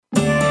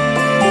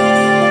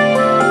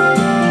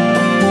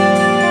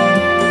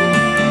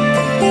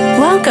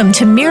Welcome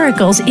to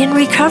Miracles in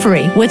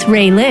Recovery with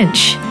Ray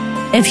Lynch.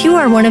 If you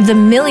are one of the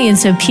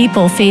millions of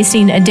people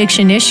facing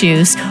addiction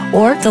issues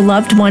or the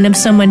loved one of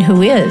someone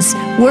who is,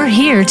 we're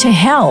here to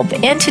help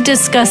and to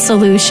discuss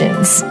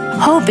solutions.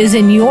 Hope is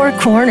in your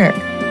corner.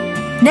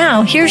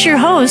 Now, here's your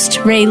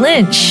host, Ray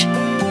Lynch.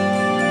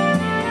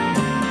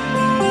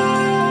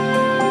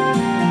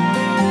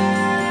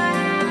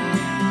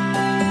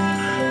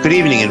 Good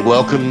evening and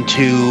welcome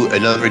to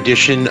another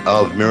edition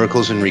of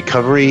Miracles in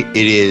Recovery. It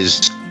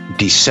is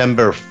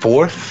December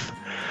 4th.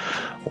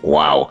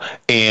 Wow.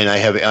 And I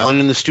have Ellen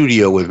in the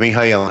studio with me.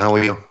 Hi, Ellen. How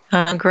are you?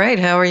 I'm great.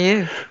 How are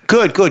you?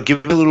 Good.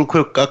 Give me a little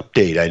quick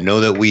update. I know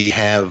that we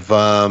have...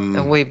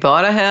 we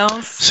bought a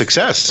house.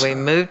 Success. We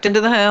moved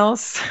into the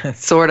house,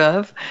 sort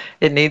of.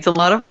 It needs a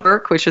lot of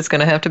work, which is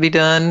going to have to be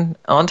done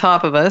on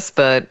top of us,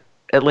 but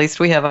at least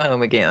we have a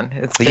home again.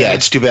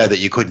 It's too bad that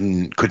you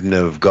couldn't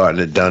have gotten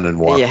it done and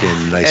walked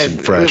in nice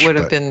and fresh. It would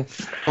have been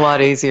a lot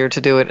easier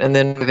to do it and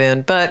then move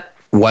in, but...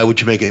 Why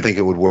would you make it think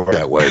it would work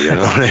that way? You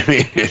know what I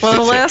mean?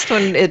 Well, the last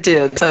one, it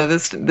did. So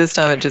this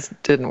time it just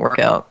didn't work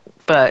out.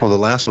 But the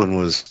last one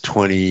was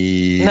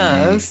 20...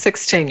 No, it was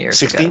 16 years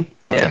 16? ago.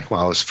 Yeah. Okay. Well,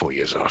 I was 4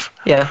 years off.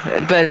 Yeah,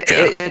 but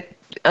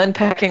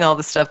unpacking all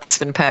the stuff that's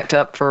been packed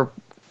up for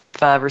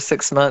 5 or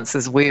 6 months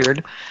is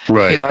weird.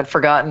 Right. I'd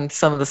forgotten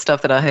some of the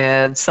stuff that I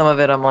had. Some of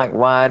it I'm like,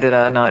 why did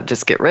I not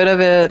just get rid of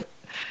it?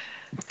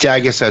 Yeah, I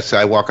guess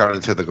I walk out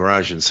into the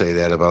garage and say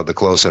that about the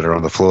clothes that are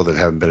on the floor that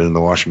haven't been in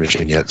the washing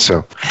machine yet.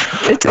 So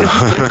it's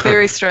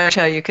very strange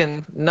how you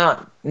can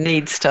not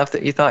need stuff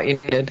that you thought you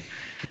needed.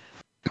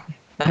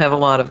 I have a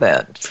lot of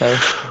that. So,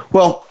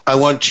 well, I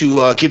want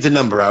to give the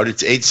number out.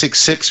 It's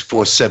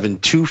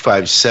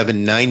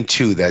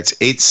 866-472-5792. That's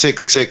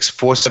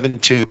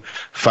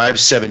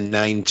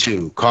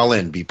 866-472-5792. Call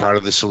in. Be part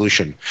of the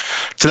solution.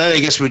 Tonight, I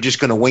guess we're just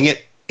going to wing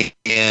it.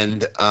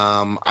 And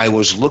I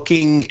was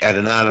looking at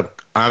an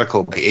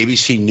article by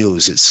ABC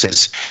News. It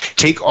says,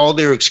 take all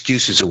their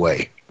excuses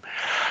away.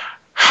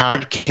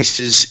 Hard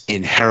cases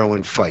in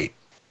heroin fight.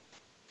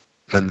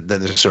 And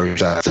then the story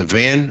starts. The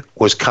van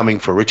was coming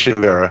for Richard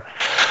Rivera,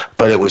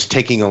 but it was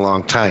taking a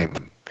long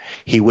time.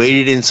 He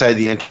waited inside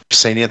the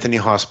St. Anthony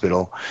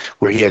Hospital,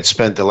 where he had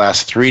spent the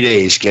last 3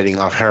 days getting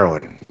off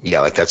heroin.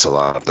 Yeah, that's a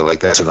lot.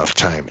 That's enough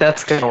time.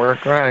 That's going to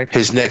work, right.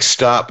 His next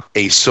stop,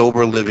 a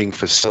sober living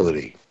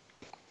facility.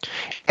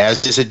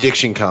 As his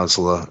addiction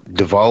counselor,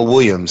 Deval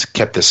Williams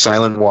kept a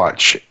silent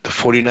watch. The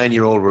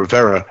 49-year-old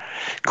Rivera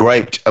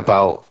griped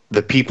about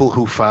the people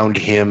who found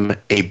him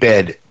a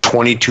bed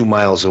 22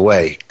 miles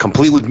away,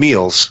 complete with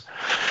meals,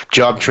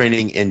 job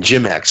training, and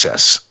gym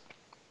access.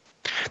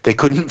 They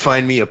couldn't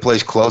find me a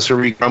place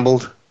closer, he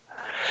grumbled.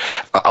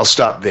 I'll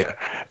stop there.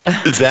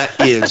 That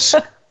is...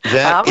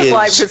 I would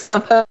like to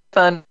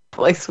find a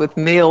place with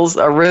meals,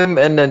 a room,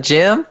 and a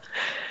gym.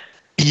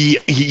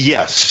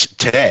 Yes,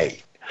 today.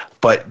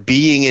 But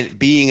being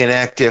an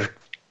active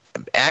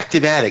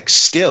addict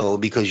still,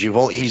 because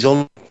he's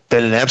only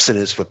been in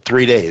abstinence for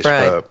 3 days,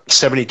 right.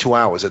 72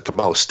 hours at the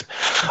most.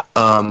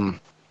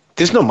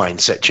 There's no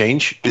mindset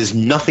change. There's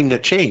nothing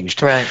that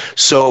changed. Right.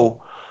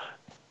 So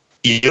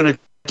you're going to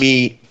take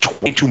me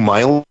 22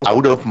 miles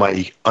out of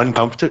my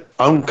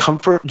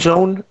uncomfort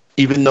zone,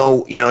 even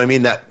though,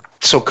 that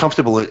so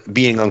comfortable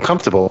being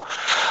uncomfortable.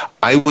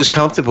 I was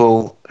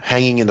comfortable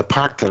hanging in the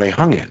park that I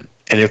hung in.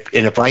 And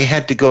if I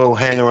had to go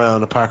hang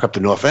around the park up the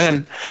North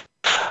End,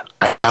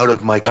 I'm out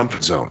of my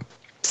comfort zone.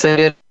 So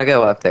did I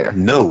go up there?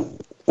 No.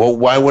 Well,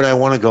 why would I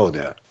want to go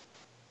there?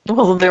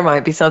 Well, there might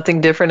be something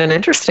different and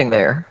interesting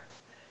there.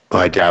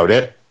 I doubt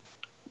it.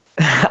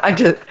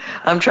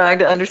 I'm trying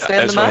to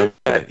understand the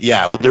mindset.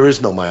 Yeah, there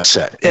is no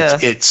mindset. Yeah.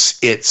 It's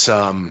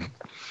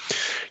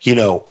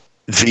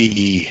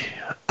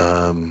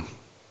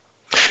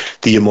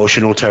the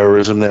emotional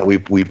terrorism that we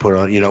put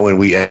on, and now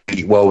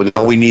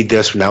we need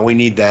this, now we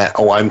need that.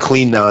 Oh, I'm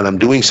clean now and I'm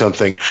doing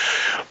something.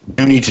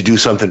 You need to do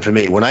something for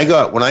me. When I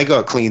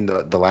got clean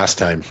the last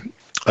time,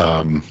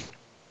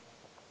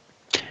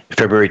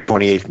 February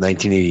 28th,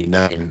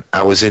 1989,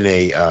 I was in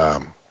a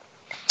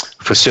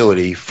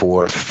facility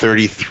for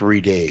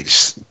 33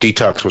 days.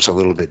 Detox was a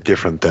little bit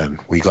different then.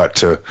 We got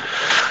to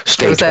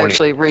stay. It was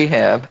actually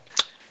rehab.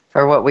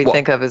 Or what we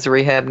think of as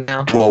rehab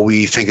now. What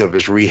we think of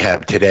as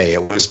rehab today.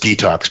 It was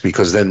detox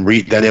because then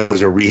it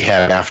was a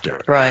rehab after.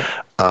 Right.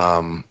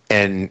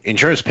 And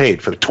insurance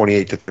paid for the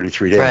 28 to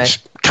 33 days, right.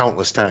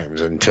 Countless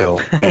times until...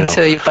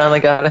 until you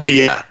finally got it.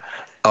 Yeah.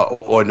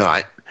 Or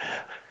not.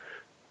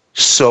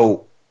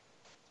 So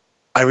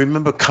I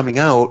remember coming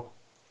out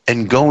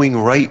and going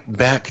right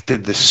back to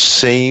the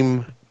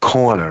same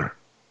corner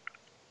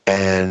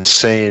and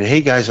saying,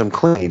 hey, guys, I'm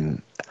clean.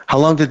 How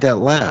long did that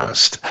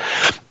last?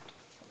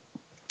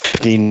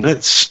 15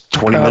 minutes,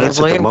 20 minutes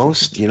at the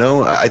most,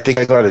 I think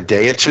I got a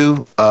day or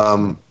two,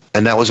 and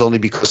that was only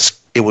because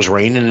it was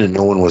raining and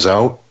no one was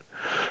out,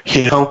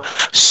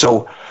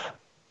 so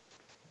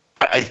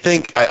I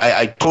think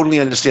I totally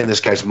understand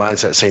this guy's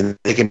mindset saying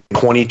they can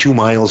 22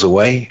 miles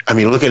away. I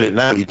mean, look at it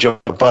now. You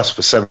jump a bus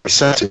for 70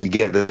 cents and you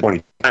get to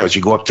 20 miles.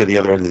 You go up to the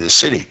other end of the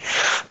city.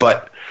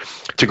 But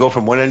to go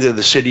from one end of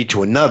the city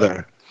to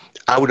another,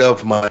 out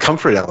of my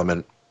comfort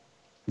element,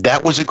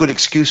 that was a good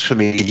excuse for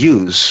me to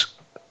use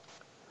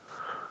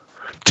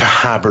to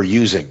harbor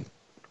using.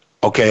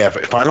 Okay,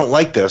 if I don't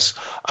like this,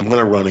 I'm going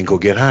to run and go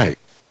get high.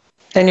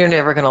 And you're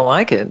never going to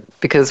like it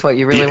because what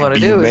you really want to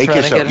do is run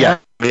and get high.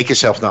 Make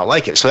yourself not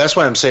like it. So that's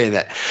why I'm saying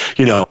that,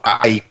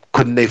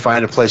 couldn't they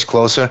find a place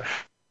closer?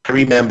 I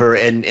remember,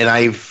 and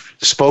I've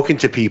spoken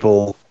to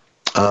people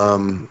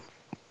that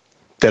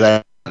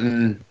I've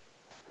gotten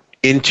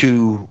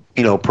into,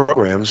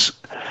 programs,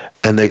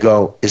 and they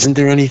go, isn't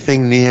there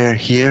anything near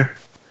here?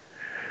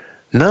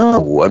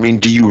 No, I mean,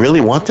 do you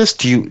really want this?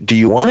 Do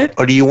you want it,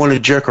 or do you want to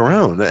jerk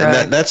around?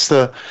 And that's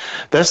the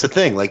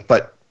thing.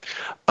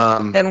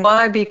 And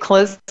why be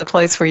close to the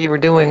place where you were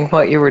doing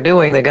what you were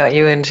doing that got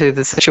you into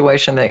the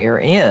situation that you're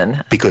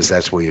in? Because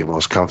that's where you're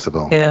most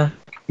comfortable. Yeah.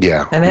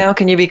 Yeah. And how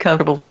can you be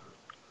comfortable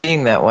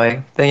being that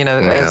way?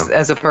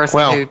 As a person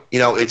who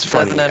it's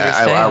funny. doesn't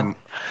understand.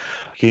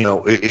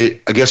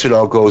 I guess it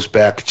all goes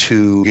back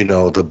to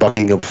the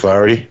bucking of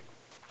authority.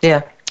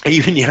 Yeah.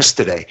 Even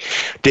yesterday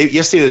or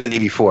the day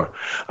before,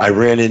 I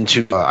ran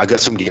into, I got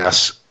some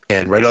gas,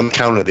 and right on the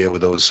counter there were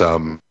those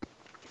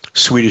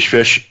Swedish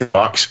fish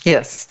box.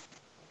 Yes.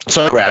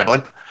 So I grabbed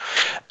one,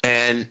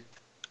 and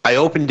I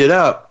opened it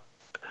up,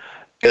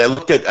 and I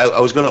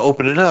was going to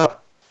open it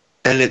up,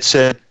 and it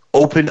said,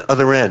 open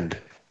other end.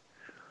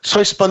 So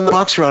I spun the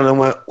box around and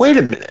went, wait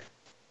a minute.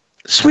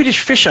 Swedish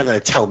fish aren't going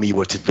to tell me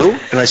what to do.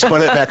 And I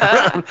spun it back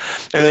around,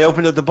 and I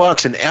opened up the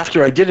box. And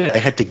after I did it, I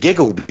had to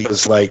giggle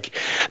because,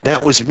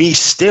 that was me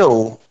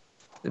still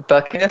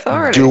bucking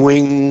authority,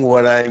 doing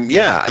what I'm.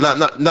 Yeah,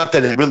 not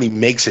that it really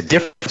makes a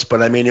difference,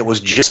 but I mean, it was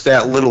just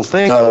that little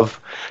thing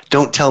of,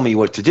 don't tell me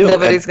what to do.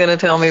 Nobody's going to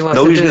tell me what to do.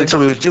 Nobody's going to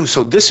tell me what to do.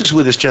 So this is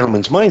where this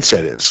gentleman's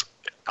mindset is.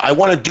 I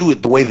want to do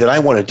it the way that I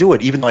want to do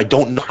it, even though I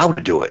don't know how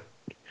to do it.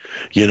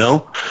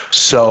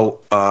 So.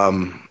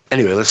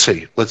 Anyway, let's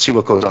see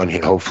what goes on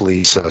here. Hopefully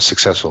he's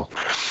successful.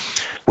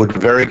 Would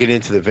Rivera get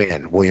into the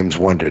van, Williams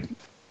wondered,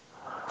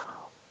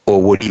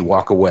 or would he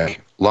walk away?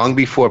 Long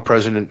before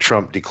President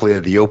Trump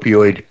declared the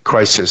opioid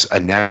crisis a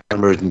national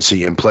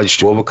emergency and pledged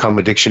to overcome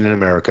addiction in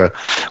America,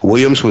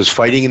 Williams was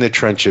fighting in the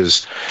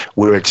trenches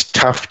where it's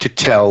tough to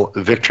tell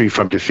victory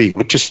from defeat,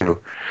 which is true.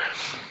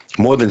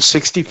 More than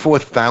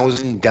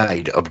 64,000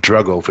 died of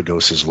drug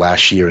overdoses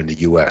last year in the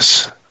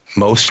U.S.,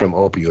 most from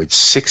opioids,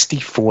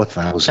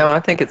 64,000. No, I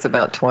think it's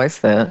about twice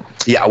that.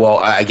 Yeah, well,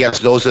 I guess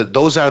those are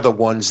the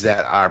ones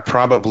that are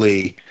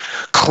probably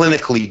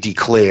clinically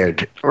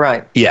declared.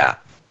 Right. Yeah.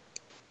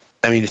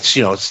 I mean,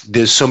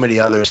 there's so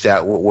many others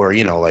that were,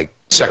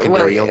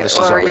 secondary illnesses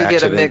or you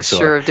get a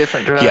mixture of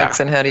different drugs,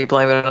 and how do you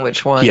blame it on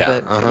which one?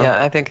 Yeah, but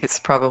I think it's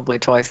probably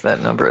twice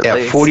that number at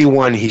least. At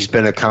 41, he's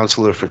been a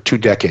counselor for 2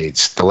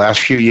 decades, the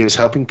last few years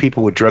helping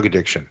people with drug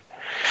addiction.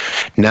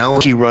 Now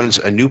he runs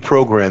a new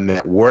program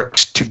that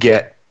works to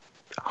get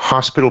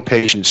hospital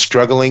patients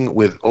struggling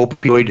with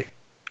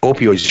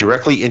opioids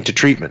directly into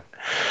treatment.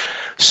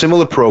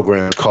 Similar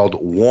programs called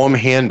warm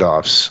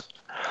handoffs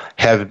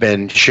have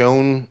been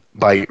shown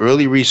by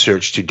early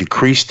research to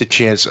decrease the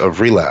chance of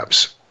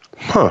relapse.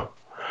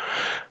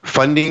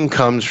 Funding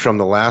comes from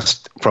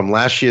last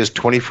year's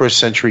 21st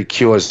Century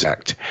Cures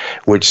Act,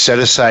 which set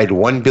aside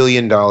 $1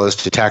 billion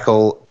to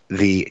tackle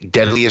the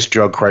deadliest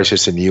drug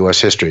crisis in U.S.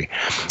 history.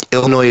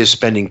 Illinois is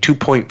spending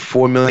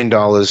 $2.4 million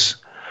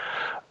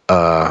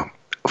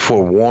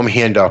for warm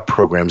handoff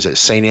programs at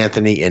St.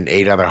 Anthony and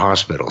 8 other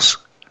hospitals.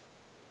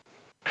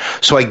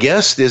 So I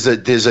guess there's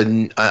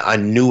a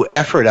new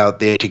effort out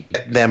there to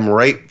get them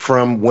right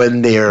from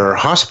when they're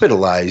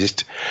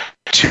hospitalized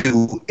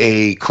to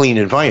a clean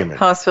environment.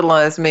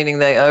 Hospitalized meaning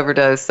they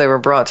overdosed. They were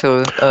brought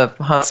to a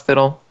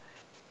hospital.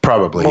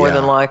 Probably more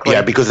than likely.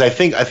 Yeah, because I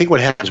think what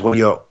happens when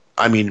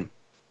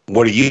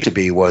what it used to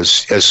be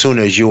was as soon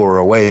as you were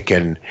awake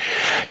and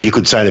you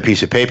could sign a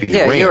piece of paper,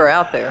 you were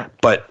out there.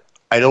 But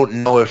I don't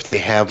know if they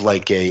have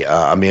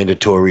a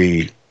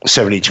mandatory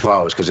 72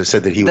 hours because it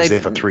said that he was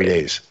there for 3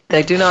 days.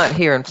 They do not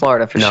here in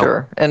Florida for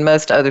sure. And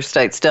most other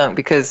states don't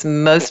because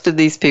most of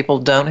these people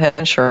don't have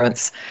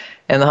insurance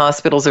and the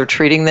hospitals are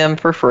treating them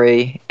for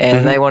free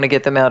and they want to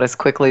get them out as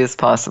quickly as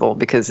possible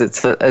because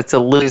it's a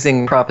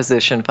losing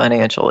proposition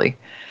financially.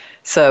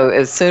 So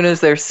as soon as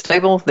they're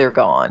stable, they're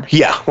gone.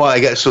 Yeah, well, I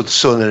guess so.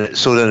 Then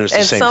it's the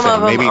same thing. And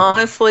some of them,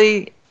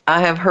 honestly, I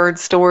have heard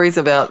stories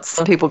about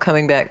some people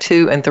coming back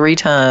 2 and 3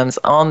 times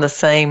on the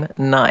same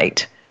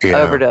night,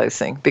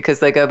 overdosing, because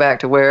they go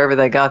back to wherever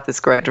they got this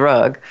great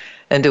drug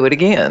and do it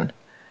again.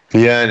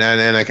 Yeah,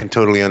 and I can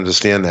totally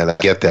understand that. I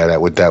get that.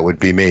 That would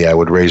be me. I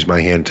would raise my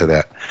hand to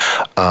that.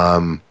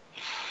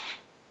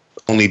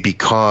 Only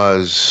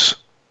because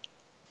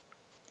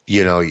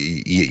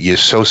you're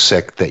so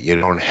sick that you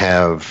don't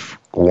have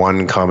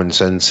 1, common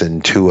sense,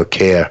 and 2, a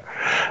care.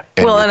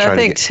 And I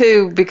think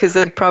too, because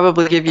they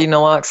probably give you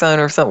naloxone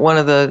or one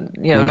of the,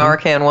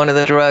 Narcan, one of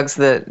the drugs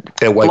that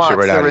blocks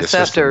the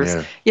receptors.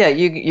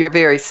 You're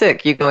very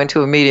sick. You go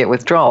into immediate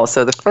withdrawal.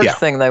 So the first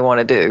thing they want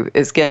to do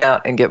is get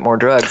out and get more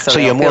drugs. So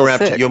you're more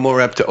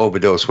apt to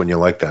overdose when you're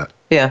like that.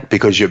 Yeah.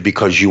 Because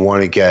you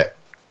want to get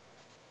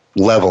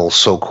level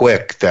so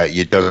quick that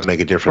it doesn't make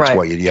a difference right.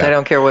 what you. Yeah. They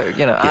don't care what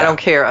I don't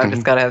care. I've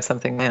just got to have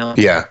something now.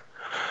 Yeah.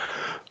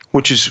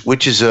 Which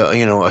is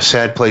a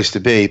sad place to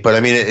be. But I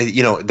mean,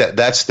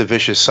 that's the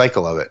vicious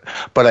cycle of it.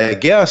 But I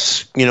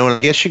guess you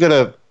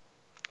got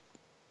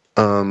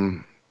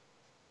to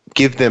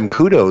give them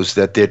kudos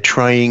that they're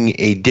trying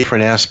a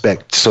different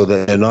aspect so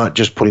that they're not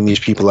just putting these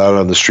people out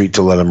on the street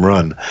to let them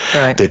run.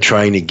 Right. They're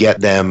trying to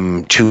get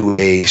them to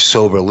a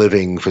sober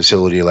living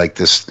facility like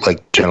this,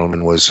 like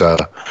gentleman was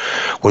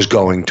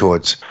going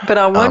towards. But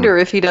I wonder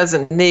if he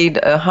doesn't need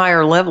a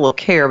higher level of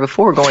care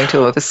before going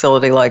to a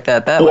facility like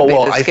that. That would be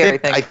the scary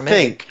thing for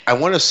me. I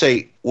want to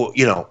say,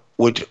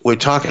 we're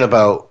talking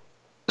about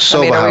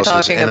sober are we houses,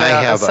 talking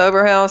about a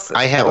sober house?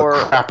 I have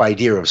a crap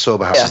idea of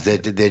sober houses. Yeah.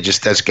 They're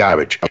just, that's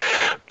garbage.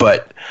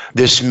 But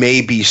this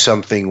may be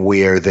something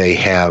where they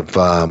have.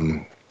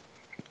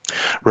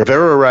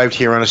 Rivera arrived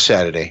here on a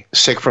Saturday,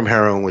 sick from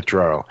heroin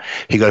withdrawal.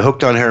 He got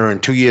hooked on heroin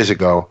 2 years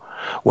ago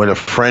when a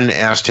friend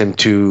asked him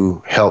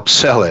to help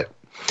sell it.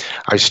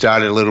 I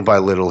started little by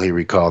little, he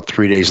recalled.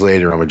 3 days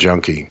later, I'm a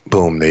junkie.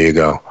 Boom, there you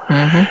go.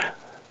 Mm-hmm.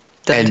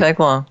 Doesn't take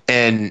long.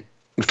 And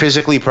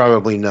physically,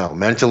 probably no.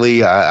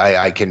 Mentally,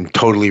 I can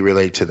totally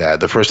relate to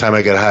that. The first time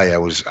I got high, I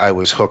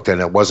was hooked,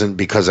 and it wasn't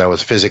because I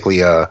was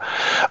physically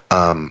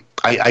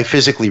I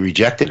physically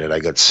rejected it. I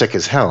got sick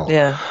as hell.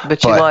 Yeah,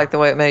 but you liked the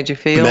way it made you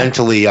feel.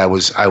 Mentally, I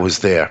was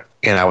there,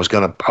 and I was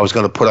gonna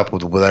put up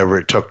with whatever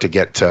it took to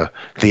get to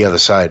the other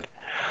side.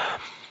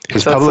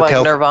 His so public it's like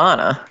health,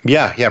 nirvana.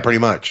 Yeah, pretty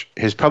much.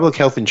 His public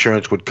health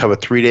insurance would cover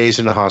 3 days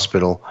in the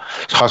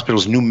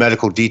hospital's new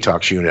medical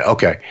detox unit.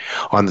 Okay,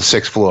 on the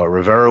 6th floor.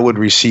 Rivera would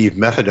receive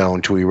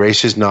methadone to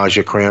erase his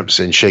nausea, cramps,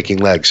 and shaking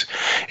legs,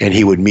 and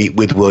he would meet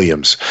with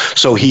Williams.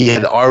 So he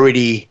had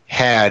already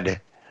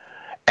had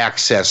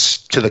access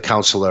to the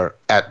counselor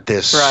at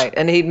this. Right,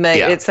 and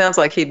it sounds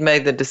like he'd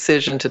made the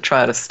decision to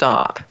try to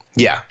stop.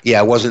 Yeah,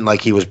 it wasn't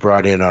like he was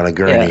brought in on a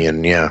gurney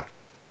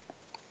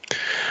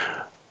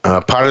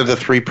part of the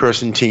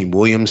 3-person team,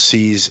 Williams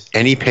sees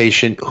any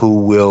patient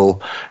who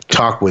will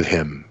talk with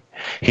him.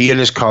 He and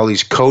his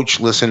colleagues coach,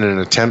 listen, and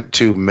attempt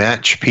to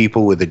match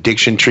people with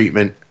addiction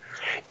treatment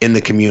in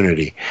the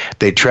community.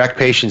 They track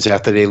patients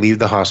after they leave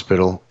the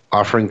hospital,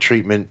 offering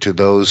treatment to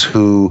those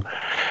who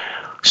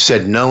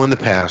said no in the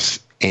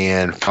past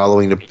and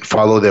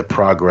follow their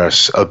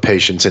progress of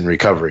patients in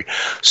recovery.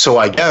 So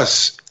I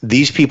guess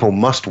these people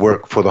must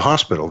work for the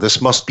hospital. This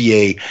must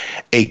be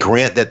a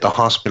grant that the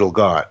hospital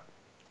got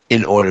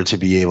in order to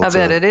be able to. I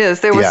bet it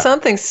is. There was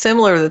something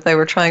similar that they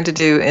were trying to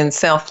do in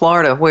South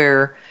Florida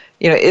where,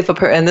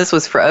 and this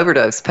was for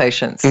overdose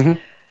patients,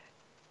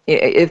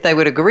 if they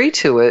would agree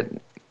to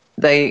it,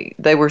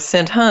 they were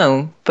sent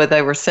home, but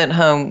they were sent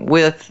home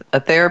with a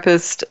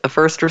therapist, a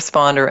first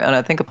responder, and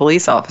I think a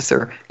police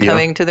officer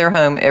coming to their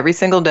home every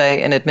single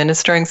day and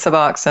administering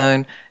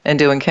Suboxone and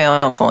doing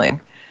counseling.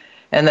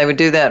 And they would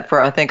do that for,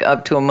 I think,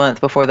 up to a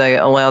month before they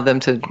allowed them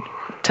to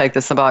take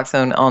the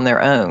Suboxone on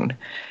their own.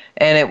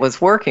 And it was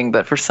working,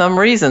 but for some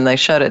reason they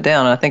shut it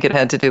down. I think it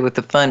had to do with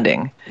the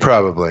funding.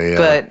 Probably, yeah.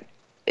 But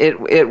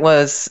it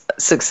was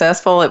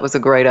successful. It was a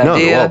great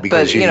idea,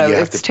 but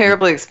it's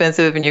terribly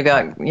expensive, and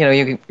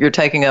you're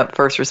taking up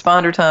first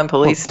responder time,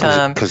 police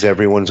time, because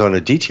everyone's on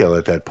a detail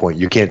at that point.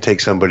 You can't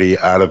take somebody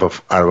out of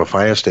a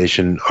fire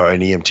station or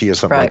an EMT or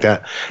something like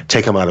that.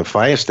 Take them out of a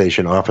fire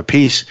station off a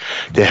piece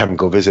to have them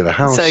go visit a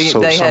house. So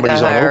they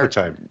somebody's on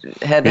overtime.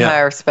 Had to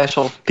hire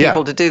special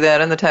people to do that,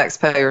 and the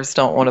taxpayers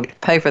don't want to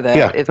pay for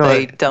that if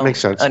they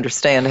don't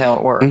understand how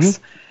it works.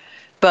 Mm-hmm.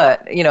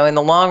 But, in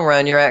the long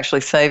run, you're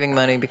actually saving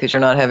money because you're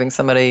not having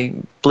somebody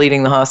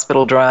bleeding the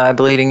hospital dry,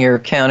 bleeding your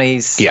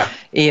county's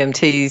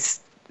EMTs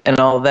and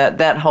all of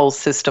that whole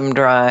system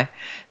dry,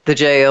 the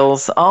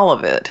jails, all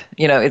of it.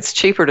 It's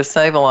cheaper to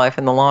save a life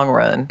in the long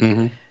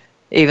run,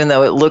 even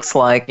though it looks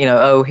like,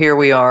 here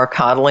we are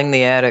coddling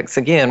the addicts.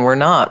 Again, we're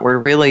not. We're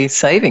really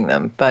saving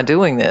them by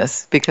doing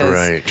this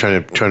because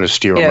trying to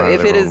steer them out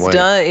of their own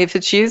way. If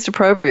it's used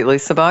appropriately,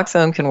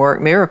 Suboxone can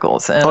work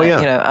miracles. And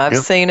I've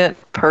seen it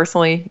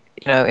personally.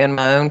 In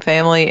my own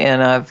family,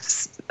 and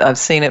I've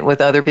seen it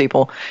with other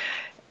people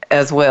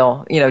as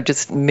well.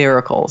 Just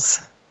miracles,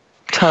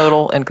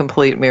 total and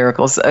complete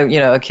miracles.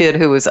 A kid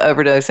who was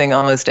overdosing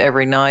almost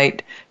every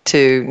night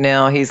to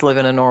now he's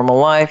living a normal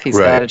life. He's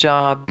got a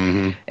job,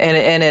 and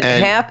it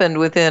happened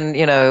within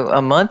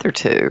a month or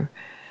two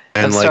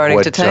of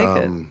starting to take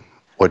it.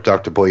 What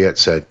Dr. Boyette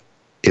said.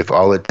 If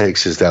all it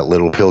takes is that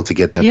little pill to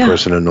get that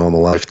person a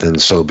normal life, then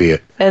so be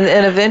it.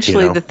 And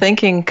eventually the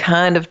thinking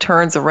kind of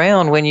turns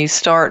around when you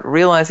start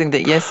realizing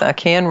that, yes, I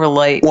can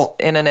relate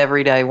in an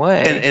everyday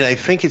way. And I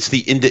think it's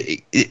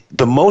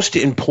the most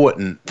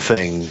important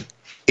thing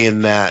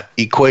in that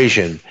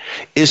equation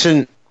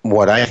isn't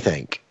what I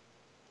think.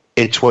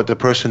 It's what the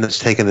person that's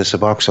taking the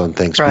Suboxone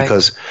thinks. Right.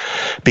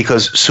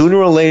 Because sooner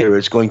or later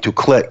it's going to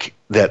click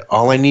that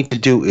all I need to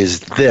do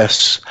is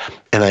this,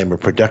 and I'm a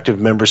productive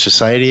member of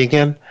society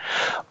again.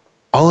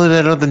 All of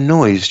that other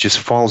noise just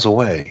falls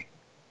away.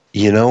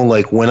 You know,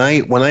 like when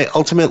I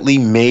ultimately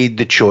made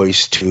the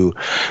choice to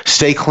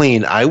stay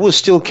clean, I was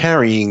still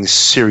carrying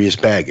serious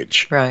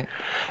baggage. Right.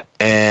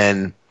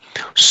 And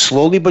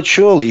slowly but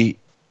surely,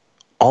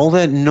 all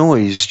that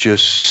noise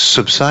just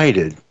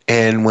subsided.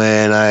 And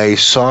when I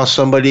saw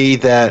somebody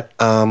that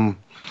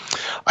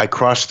I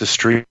crossed the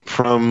street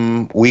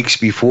from weeks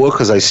before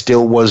because I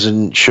still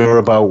wasn't sure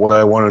about what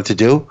I wanted to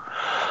do,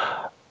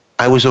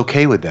 I was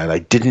okay with that. I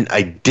didn't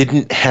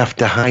have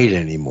to hide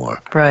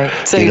anymore. Right.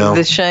 So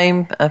the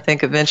shame, I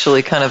think,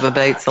 eventually kind of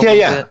abates a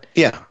little bit.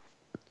 Yeah.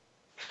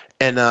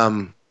 And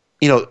I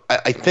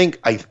think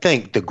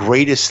the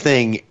greatest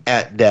thing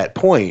at that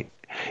point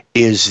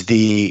is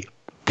the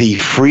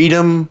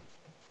freedom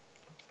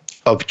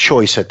of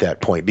choice at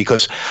that point,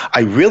 because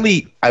I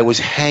was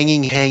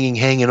hanging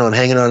on,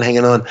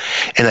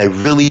 and I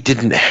really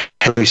didn't have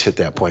a choice at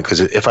that point, because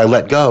if I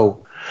let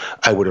go,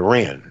 I would have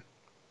ran.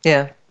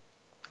 Yeah.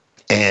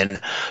 And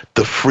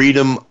the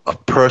freedom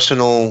of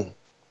personal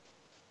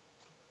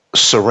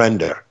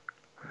surrender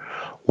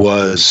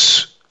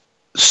was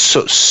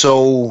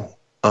so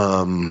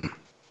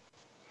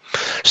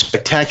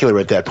spectacular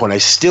at that point. I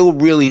still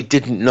really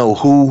didn't know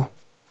who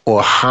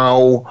or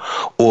how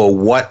or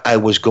what I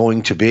was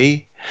going to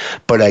be,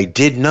 but I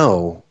did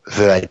know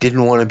that I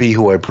didn't want to be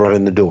who I brought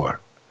in the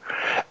door.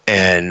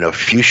 And a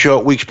few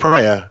short weeks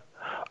prior,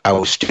 I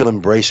was still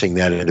embracing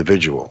that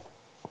individual.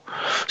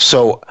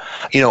 So,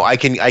 I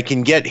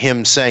can get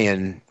him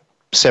saying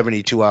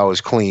 72 hours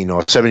clean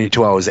or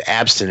 72 hours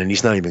abstinent, and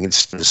he's not even in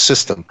the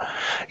system.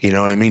 You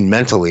know what I mean?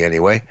 Mentally,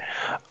 anyway.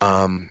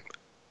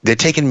 They're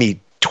taking me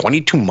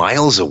 22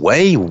 miles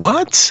away.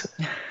 What?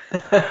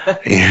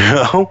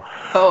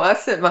 Oh, I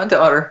sent my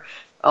daughter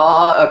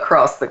all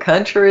across the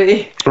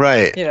country.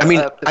 Right.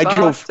 Up to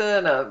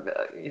Boston,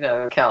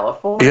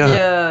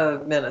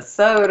 California,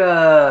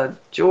 Minnesota,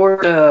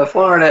 Georgia,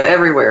 Florida,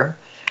 everywhere.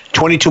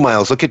 22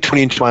 miles. Look at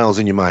 22 miles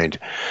in your mind.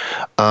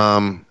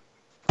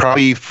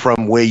 Probably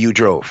from where you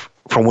drove,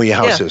 from where your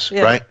house is,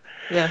 right?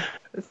 Yeah.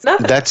 It's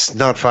nothing. That's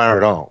not far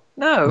at all.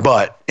 No.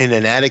 But in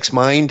an addict's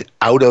mind,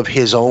 out of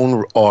his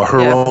own or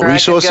her own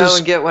resources, I can go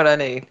and get what I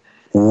need.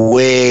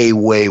 Way.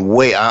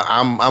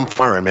 I'm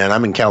foreign, man.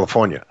 I'm in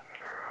California.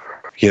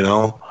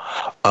 Yeah,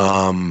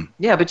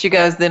 but you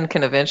guys then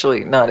can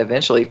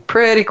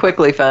pretty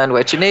quickly find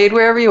what you need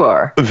wherever you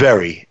are.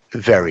 Very,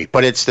 very.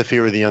 But it's the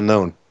fear of the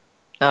unknown.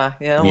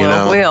 We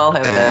all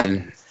have that.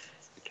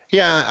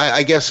 Yeah,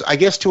 I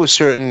guess to a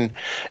certain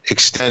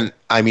extent.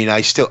 I mean,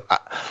 I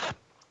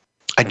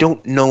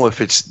don't know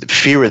if it's the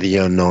fear of the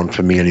unknown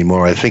for me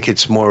anymore. I think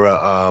it's more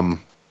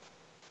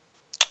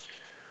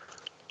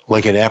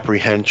like an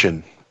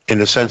apprehension, in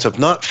the sense of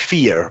not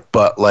fear,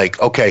 but like,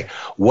 okay,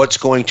 what's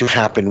going to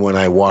happen when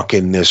I walk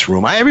in this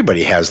room?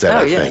 Everybody has that,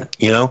 I think,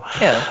 Yeah.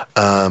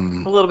 A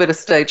little bit of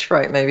stage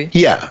fright, maybe.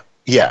 Yeah.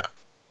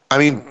 I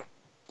mean,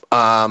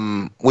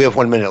 we have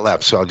 1 minute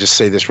left, so I'll just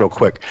say this real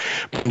quick.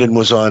 Brendan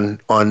was on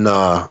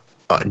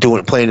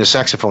playing the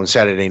saxophone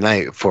Saturday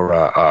night for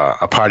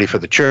a party for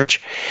the church,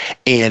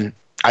 and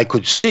I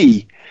could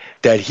see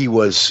that he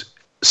was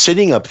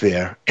sitting up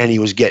there and he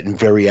was getting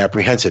very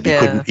apprehensive.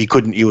 He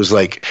couldn't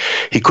lick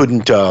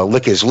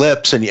his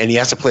lips, and he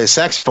has to play a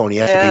saxophone. He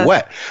has to be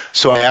wet.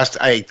 So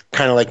I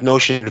kind of like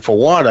notioned for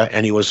water,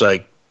 and he was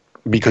like,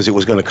 because it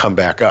was going to come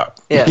back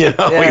up. Yeah. He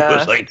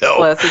was like, no.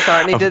 Bless his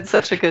heart, and he did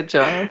such a good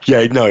job.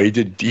 Yeah, no, he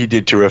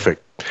did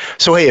terrific.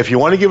 So, hey, if you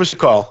want to give us a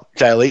call,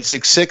 dial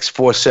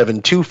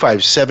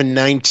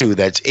 866-472-5792.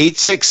 That's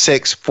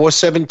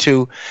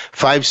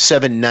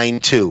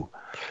 866-472-5792.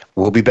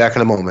 We'll be back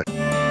in a moment.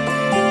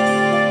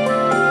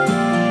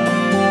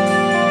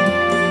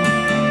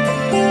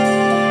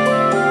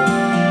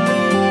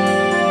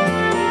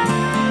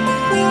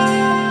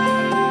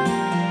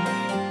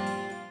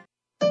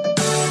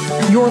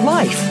 Your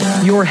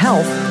life, your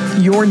health,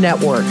 your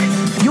network.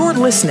 You're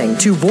listening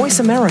to Voice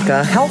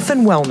America Health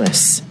and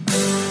Wellness.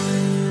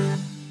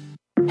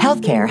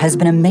 Healthcare has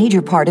been a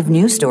major part of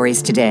news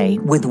stories today,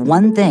 with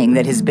one thing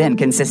that has been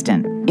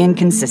consistent: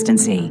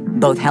 inconsistency.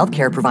 Both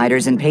healthcare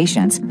providers and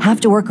patients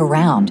have to work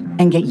around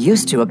and get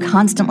used to a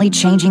constantly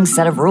changing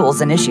set of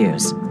rules and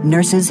issues.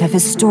 Nurses have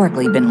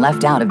historically been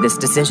left out of this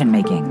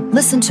decision-making.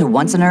 Listen to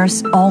Once a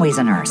Nurse, Always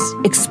a Nurse,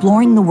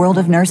 Exploring the World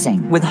of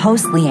Nursing with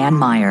host Leanne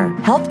Meyer.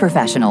 Health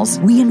professionals,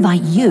 we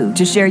invite you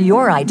to share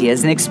your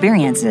ideas and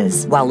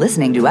experiences while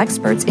listening to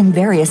experts in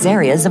various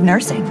areas of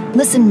nursing.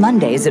 Listen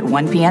Mondays at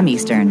 1 p.m.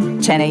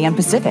 Eastern, 10 a.m.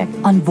 Pacific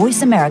on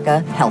Voice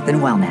America Health and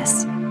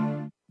Wellness.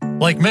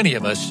 Like many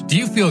of us, do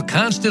you feel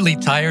constantly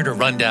tired or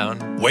run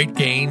down? Weight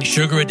gain,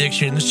 sugar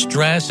addiction,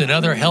 stress, and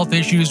other health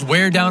issues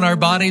wear down our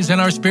bodies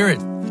and our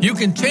spirit. You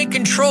can take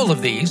control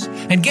of these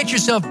and get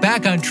yourself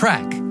back on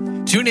track.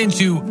 Tune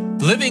into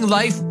Living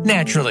Life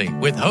Naturally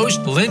with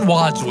host Lynn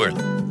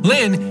Wadsworth.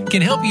 Lynn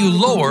can help you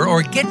lower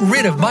or get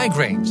rid of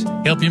migraines,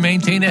 help you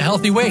maintain a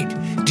healthy weight,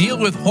 deal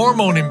with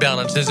hormone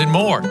imbalances, and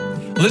more.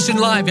 Listen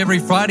live every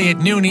Friday at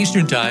noon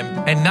Eastern Time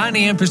and 9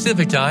 a.m.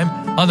 Pacific Time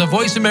on the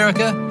Voice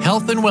America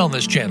Health and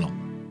Wellness Channel.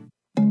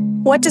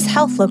 What does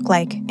health look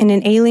like in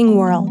an ailing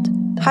world?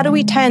 How do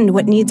we tend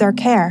what needs our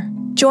care?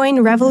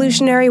 Join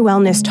Revolutionary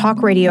Wellness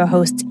Talk radio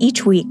hosts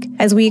each week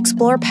as we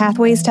explore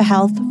pathways to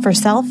health for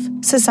self,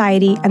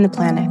 society, and the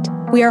planet.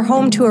 We are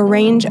home to a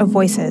range of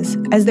voices,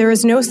 as there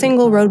is no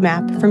single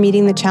roadmap for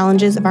meeting the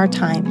challenges of our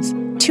times.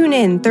 Tune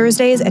in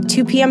Thursdays at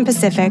 2 p.m.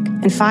 Pacific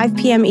and 5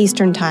 p.m.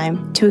 Eastern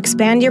Time to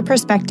expand your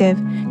perspective,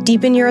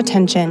 deepen your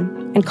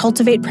attention, and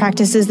cultivate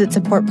practices that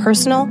support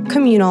personal,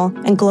 communal,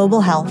 and global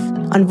health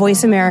on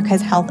Voice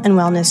America's Health and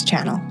Wellness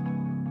channel.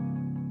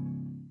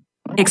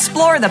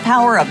 Explore the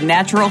power of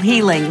natural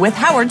healing with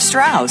Howard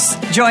Strauss.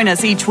 Join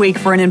us each week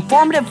for an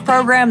informative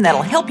program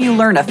that'll help you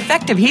learn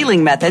effective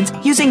healing methods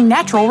using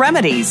natural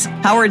remedies.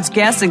 Howard's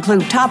guests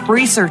include top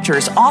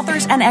researchers,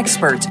 authors, and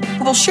experts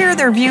who will share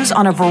their views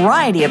on a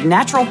variety of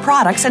natural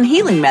products and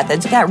healing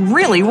methods that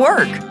really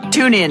work.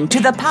 Tune in to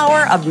The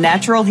Power of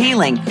Natural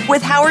Healing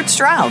with Howard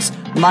Strauss,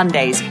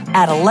 Mondays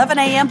at 11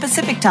 a.m.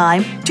 Pacific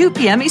Time, 2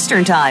 p.m.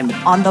 Eastern Time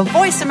on the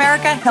Voice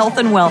America Health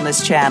and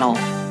Wellness channel.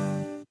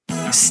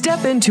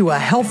 Step into a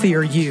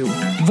healthier you.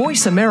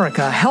 Voice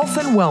America Health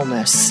and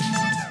Wellness.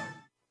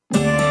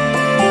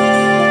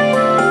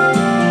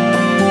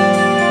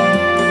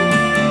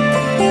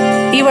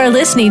 You are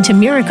listening to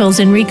Miracles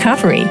in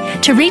Recovery.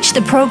 To reach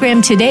the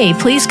program today,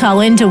 please call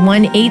in to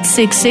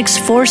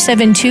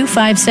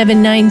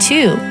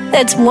 1-866-472-5792.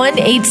 That's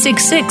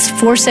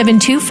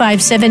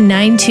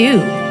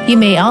 1-866-472-5792. You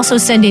may also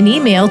send an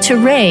email to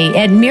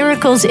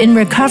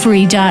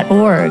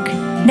ray@miraclesinrecovery.org.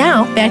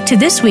 Now, back to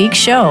this week's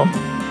show.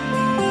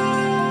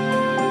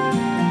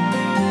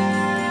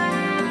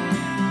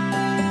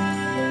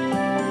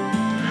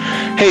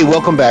 Hey,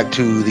 welcome back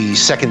to the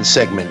second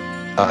segment.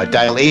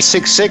 Dial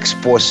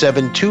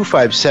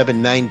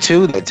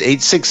 866-472-5792. That's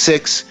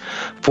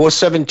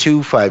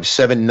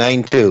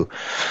 866-472-5792.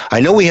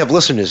 I know we have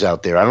listeners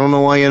out there. I don't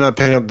know why you're not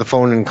picking up the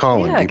phone and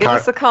calling. Yeah, give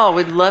us a call.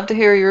 We'd love to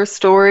hear your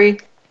story.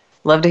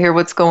 Love to hear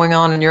what's going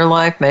on in your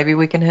life. Maybe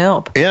we can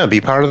help. Yeah, be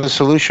part of the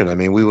solution. I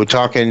mean, we were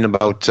talking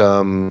about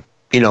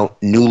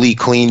newly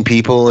clean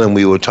people, and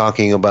we were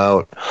talking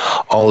about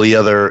all the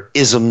other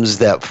isms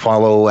that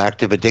follow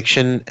active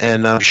addiction.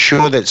 And I'm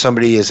sure that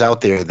somebody is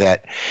out there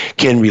that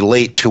can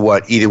relate to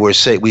what either we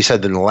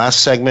said in the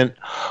last segment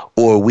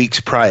or weeks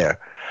prior.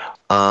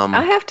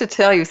 I have to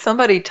tell you,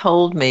 somebody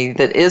told me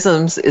that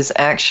ISMS is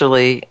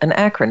actually an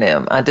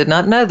acronym. I did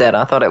not know that.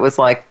 I thought it was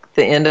like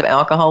the end of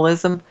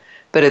alcoholism,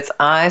 but it's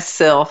I,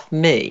 self,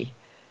 me.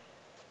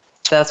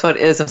 That's what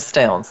ISMS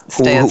stands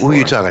for. Who are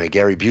you talking to,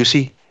 Gary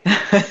Busey?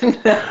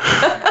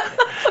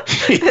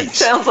 It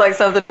sounds like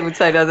something he would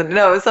say, doesn't it?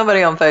 No, it was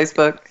somebody on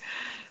Facebook.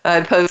 I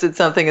had posted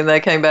something and they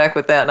came back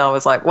with that, and I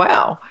was like,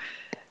 wow.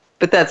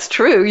 But that's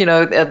true. In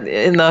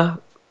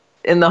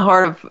the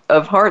heart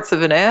of hearts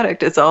of an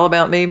addict, it's all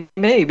about me,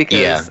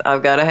 because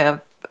I've got to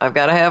have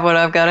what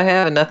I've got to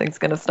have, and nothing's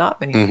going to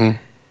stop me. Mm-hmm.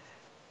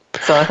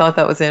 So I thought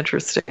that was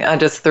interesting. I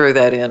just threw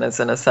that in as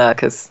an aside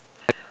because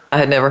I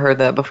had never heard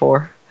that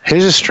before.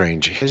 Here's a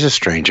strange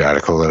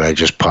article that I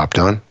just popped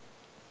on.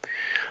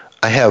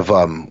 I have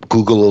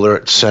Google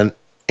alerts sent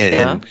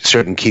and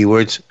certain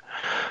keywords.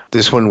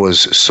 This one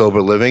was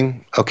sober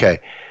living. Okay.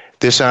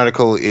 This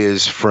article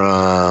is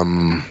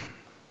from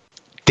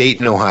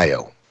Dayton,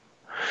 Ohio.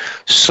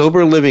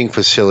 Sober living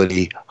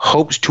facility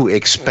hopes to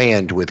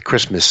expand with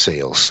Christmas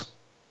sales.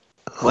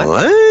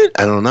 What?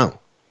 I don't know.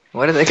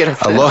 What are they going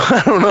to say?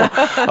 I don't know.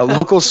 A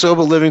local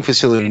sober living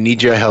facility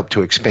needs your help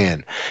to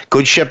expand.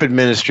 Good Shepherd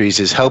Ministries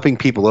is helping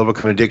people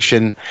overcome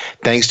addiction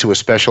thanks to a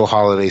special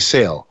holiday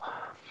sale.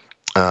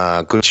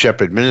 Good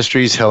Shepherd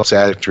Ministries helps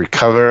addicts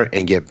recover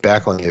and get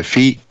back on their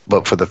feet,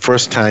 but for the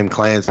first time,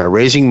 clients are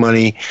raising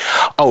money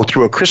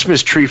through a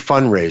Christmas tree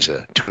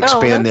fundraiser to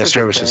expand their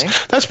services.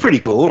 That's pretty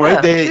cool, right?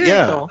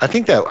 Cool. I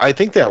think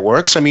that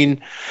works. I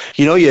mean,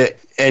 you're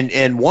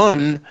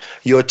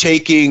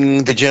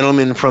taking the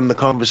gentleman from the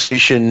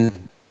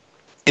conversation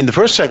in the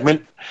first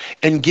segment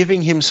and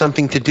giving him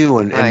something to do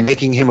and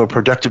making him a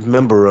productive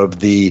member of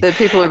that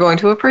people are going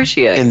to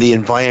appreciate in the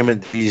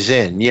environment that he's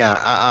in.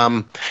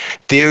 Yeah.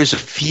 There's a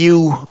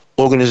few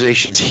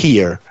organizations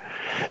here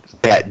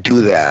that do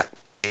that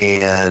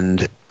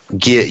and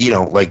get,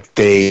 like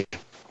they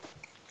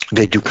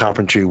do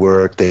carpentry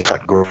work, they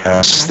cut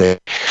grass,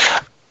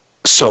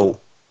 so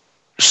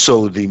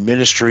the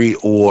ministry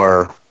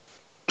or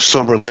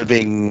sober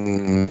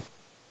living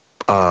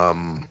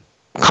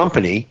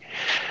company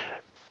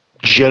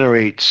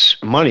generates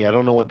money. I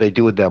don't know what they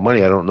do with that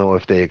money. I don't know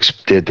if they're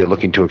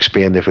looking to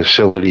expand their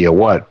facility or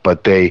what,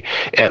 but they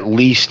at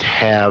least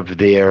have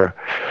their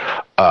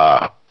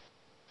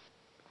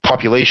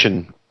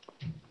population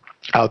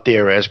out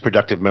there as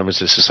productive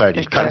members of society.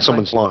 Exactly. Cutting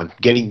someone's lawn,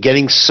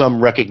 getting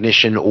some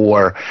recognition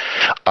or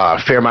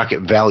fair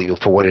market value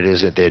for what it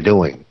is that they're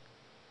doing.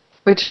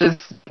 Which is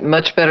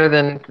much better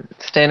than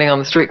standing on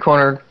the street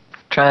corner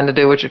trying to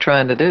do what you're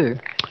trying to do.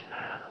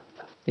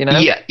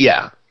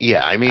 Yeah.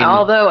 I mean,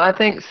 although I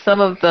think some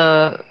of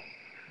the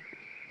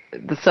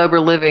sober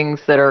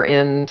livings that are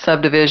in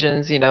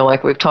subdivisions,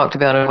 like we've talked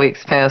about in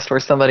weeks past, where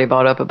somebody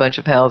bought up a bunch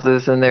of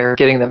houses and they're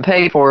getting them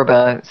paid for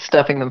by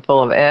stuffing them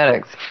full of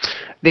addicts.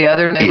 The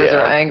other neighbors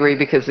are angry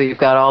because you've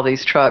got all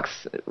these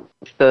trucks,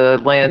 the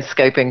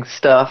landscaping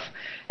stuff.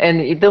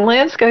 And the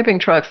landscaping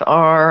trucks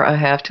are, I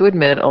have to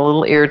admit, a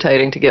little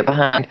irritating to get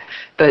behind.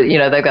 But,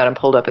 they've got them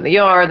pulled up in the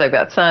yard, they've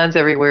got signs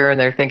everywhere, and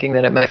they're thinking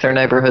that it makes their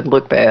neighborhood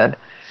look bad.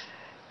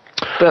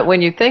 But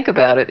when you think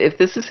about it, if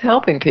this is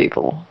helping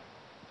people,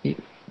 you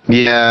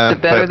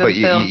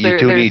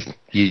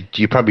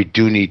probably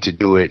do need to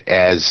do it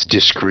as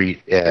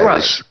discreet as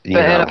right.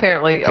 And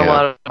apparently a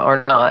lot of them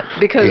are not,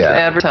 because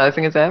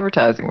advertising is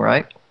advertising,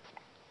 right?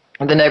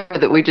 The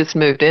neighborhood that we just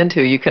moved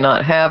into, you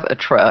cannot have a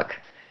truck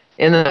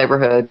in the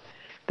neighborhood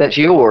that's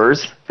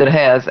yours that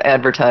has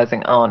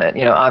advertising on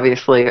it.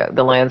 Obviously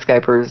the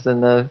landscapers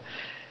and the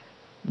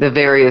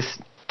various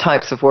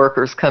types of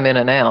workers come in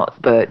and out,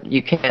 but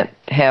you can't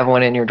have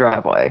one in your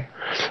driveway.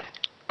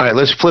 All right,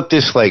 let's flip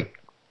this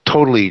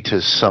totally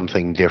to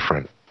something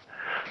different.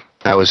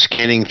 I was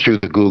scanning through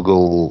the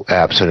Google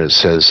apps and it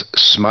says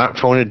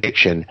smartphone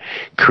addiction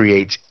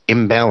creates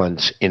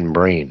imbalance in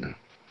brain.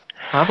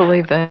 I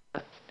believe that.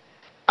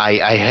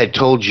 I had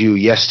told you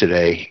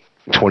yesterday,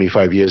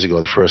 25 years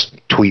ago,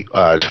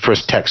 the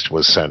first text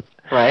was sent.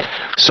 Right.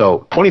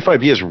 So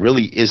 25 years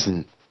really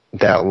isn't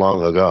that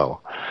long ago.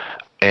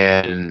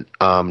 And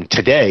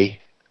today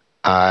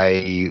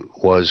I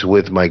was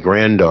with my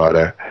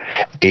granddaughter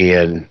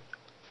and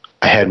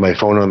I had my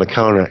phone on the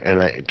counter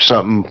and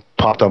something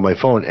popped on my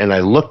phone and I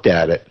looked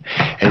at it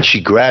and she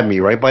grabbed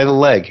me right by the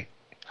leg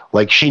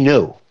like she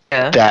knew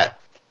that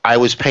I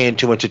was paying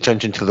too much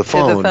attention to the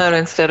phone. To the phone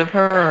instead of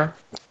her.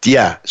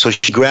 Yeah, so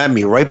she grabbed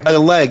me right by the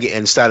leg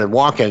and started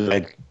walking and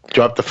I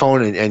dropped the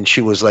phone and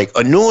she was like,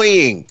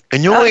 annoying.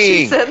 Oh,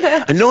 she said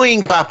that?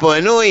 Annoying, Papa,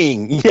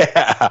 annoying.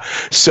 Yeah,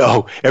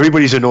 so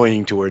everybody's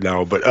annoying to her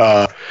now.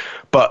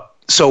 But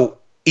so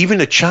even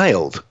a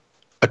child,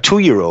 a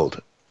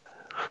 2-year-old,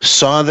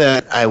 saw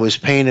that I was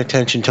paying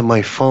attention to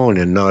my phone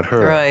and not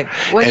her. Right.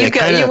 Well,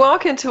 you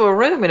walk into a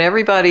room and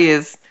everybody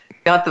is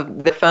got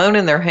the phone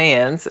in their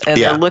hands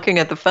and they're looking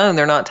at the phone.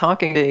 They're not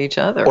talking to each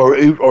other.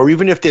 Or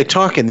even if they're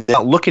talking, they're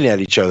not looking at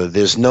each other.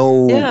 There's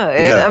no...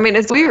 I mean,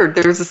 it's weird.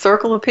 There's a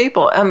circle of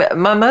people. I mean,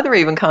 my mother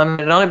even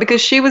commented on it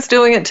because she was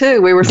doing it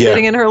too. We were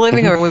sitting in her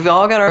living room. We've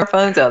all got our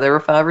phones out. There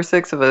were 5 or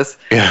 6 of us,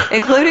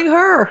 including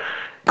her.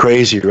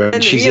 Crazy, right?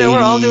 And she's we're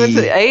all doing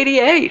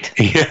 88.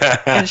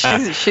 Yeah. And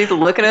she's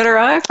looking at her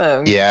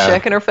iPhone,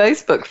 checking her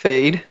Facebook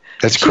feed.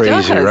 That's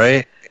crazy,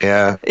 right?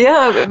 Yeah.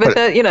 Yeah, but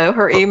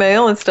her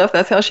email and stuff,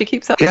 that's how she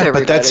keeps up with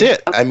everybody. But that's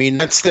it. I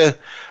mean, I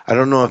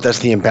don't know if that's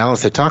the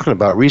imbalance they're talking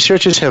about.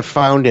 Researchers have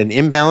found an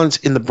imbalance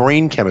in the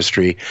brain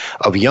chemistry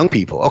of young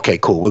people. Okay,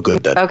 cool. We're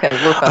good then. Okay,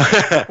 we're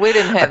fine. We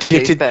didn't have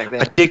these back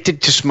then.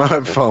 Addicted to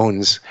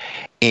smartphones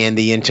and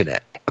the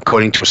internet,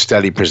 according to a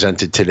study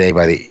presented today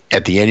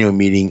at the annual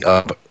meeting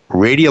of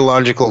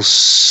Radiological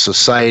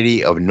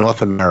Society of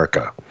North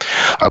America.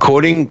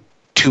 According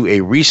to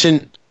a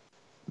recent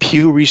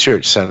Pew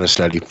Research Center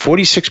study,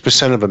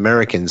 46% of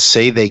Americans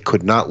say they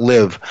could not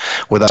live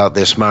without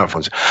their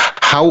smartphones.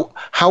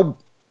 How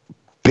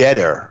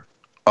better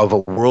of a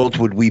world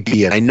would we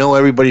be in? I know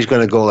everybody's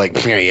going to go like,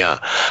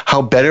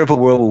 how better of a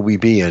world would we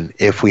be in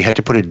if we had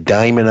to put a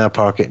dime in our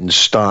pocket and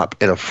stop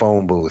in a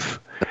phone booth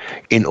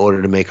in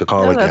order to make a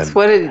call again?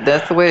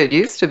 That's the way it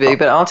used to be.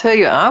 But I'll tell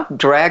you, I'll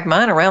drag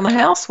mine around the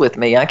house with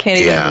me. I can't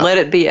even let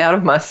it be out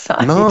of my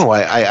sight. No,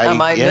 I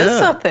might miss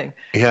something.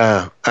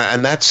 Yeah,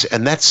 and that's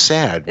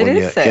sad. It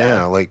is sad.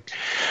 Yeah, like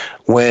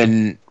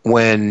when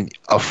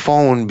a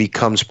phone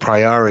becomes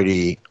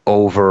priority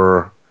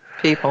over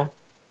people,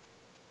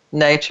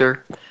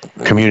 nature,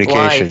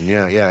 communication.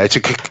 Life. Yeah. It's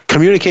a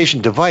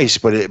communication device,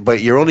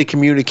 but you're only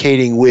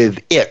communicating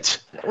with it.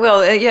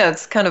 Well,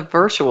 it's kind of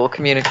virtual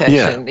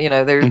communication.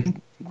 Yeah. There's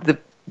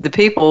the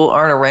people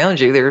aren't around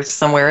you. They're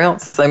somewhere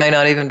else. They may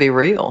not even be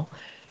real.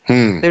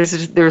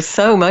 There's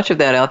so much of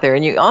that out there,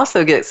 and you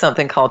also get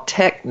something called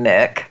tech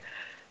neck,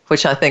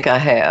 which I think I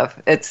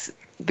have. It's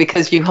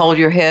because you hold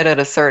your head at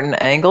a certain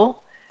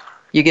angle,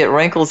 you get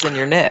wrinkles in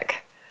your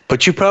neck.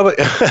 But you probably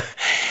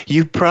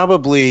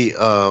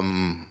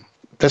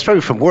that's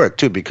probably from work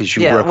too, because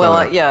you work.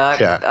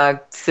 I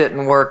sit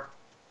and work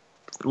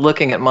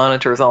looking at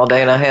monitors all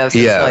day, and I have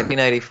since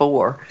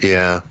 1984.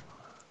 Yeah.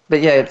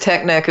 But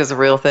tech neck is a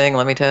real thing,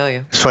 let me tell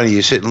you. It's funny,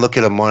 you sit and look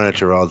at a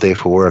monitor all day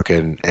for work,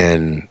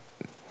 and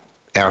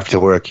after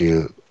work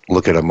you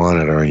look at a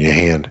monitor in your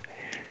hand.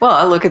 Well,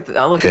 I look at the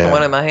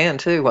one in my hand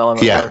too while I'm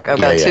at work.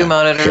 I've got 2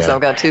 monitors. I've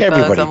got 2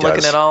 phones. I'm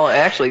looking at all.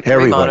 Actually,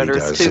 3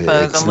 monitors, 2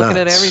 phones. I'm looking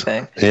at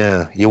everything.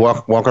 Yeah, you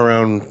walk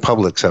around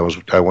Publix.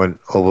 I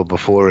went over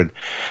before, and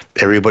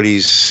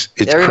everybody's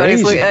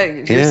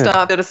crazy. You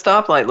stopped at a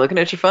stoplight looking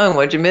at your phone.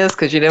 What'd you miss?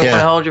 Because you didn't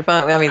want to hold your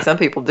phone. I mean, some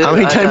people do. How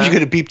many times you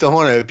gonna beep the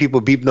horn? People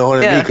beep the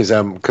horn at me because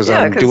I'm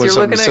doing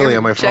something silly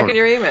on my phone. Checking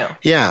your email.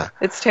 Yeah,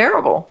 it's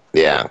terrible.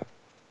 Yeah,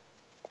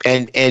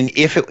 and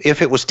if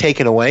it was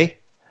taken away,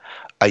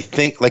 I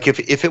think, like,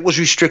 if it was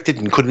restricted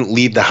and couldn't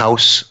leave the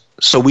house,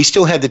 so we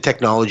still had the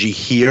technology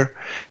here,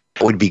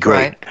 it would be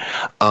great.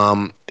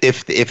 Right.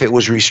 If it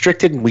was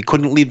restricted and we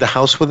couldn't leave the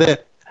house with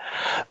it,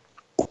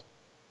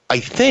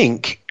 I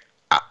think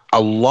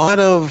a lot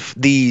of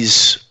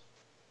these,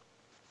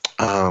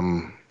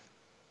 I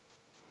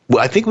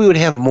think we would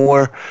have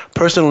more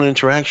personal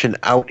interaction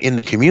out in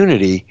the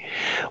community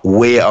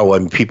where,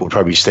 people would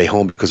probably stay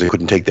home because they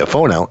couldn't take their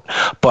phone out.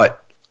 But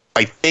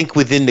I think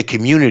within the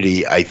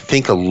community, I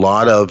think a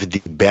lot of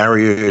the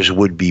barriers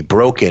would be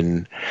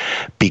broken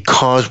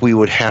because we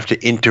would have to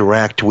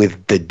interact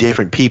with the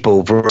different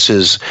people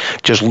versus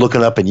just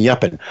looking up and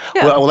yupping.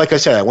 Yeah. Well, like I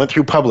said, I went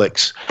through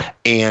Publix,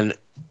 and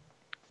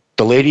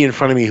the lady in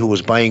front of me who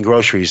was buying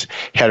groceries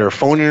had her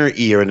phone in her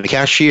ear, and the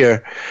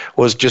cashier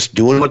was just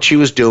doing what she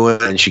was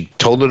doing, and she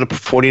told her to put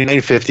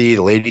 $49.50. The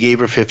lady gave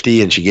her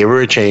 $50, and she gave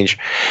her a change.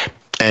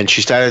 And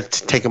she started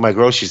taking my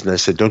groceries, and I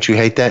said, "Don't you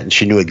hate that?" And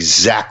she knew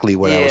exactly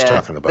what I was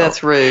talking about.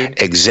 That's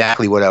rude.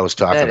 Exactly what I was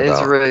talking about.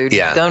 That is rude.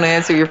 Yeah. Don't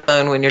answer your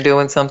phone when you're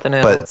doing something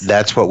else. But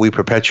that's what we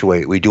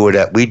perpetuate. We do it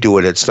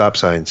at stop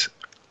signs.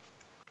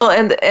 Well,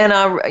 and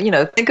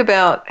I think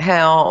about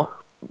how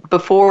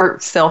before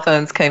cell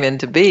phones came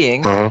into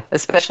being,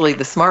 especially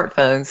the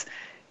smartphones,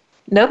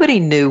 nobody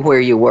knew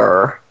where you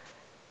were.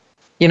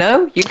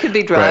 You could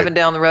be driving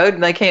down the road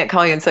and they can't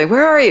call you and say,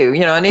 "Where are you?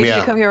 I need you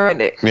to come here right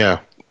now." Yeah.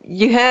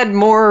 You had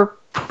more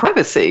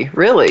privacy,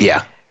 really.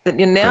 Yeah.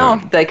 Now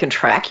they can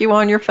track you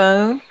on your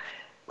phone.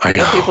 I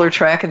know. People are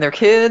tracking their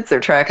kids. They're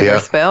tracking their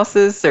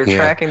spouses. They're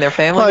tracking their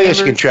family members. Well, yes,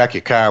 you can track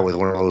your car with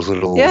one of those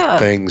little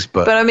things.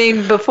 But I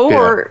mean,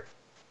 before,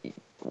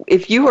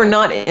 if you were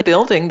not in a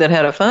building that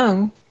had a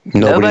phone,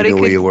 nobody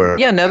knew where you were.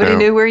 Yeah, nobody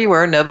knew where you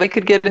were. Nobody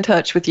could get in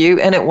touch with you,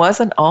 and it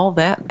wasn't all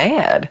that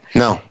bad.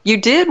 No. You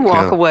did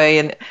walk away,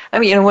 and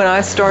when I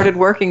started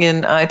working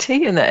in IT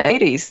in the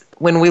 80s,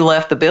 when we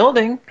left the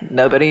building,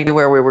 nobody knew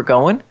where we were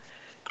going.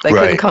 They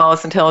couldn't call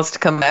us and tell us to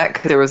come back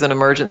because there was an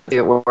emergency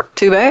at work.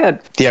 Too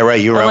bad. Yeah, right.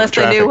 You were unless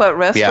they knew what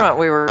restaurant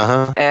we were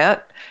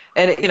at,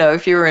 and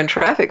if you were in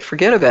traffic,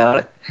 forget about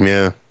it.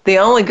 Yeah. The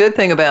only good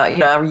thing about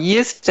I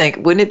used to think,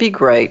 wouldn't it be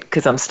great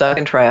because I'm stuck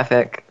in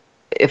traffic?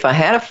 If I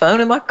had a phone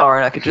in my car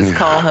and I could just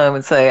call home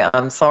and say,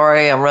 "I'm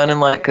sorry, I'm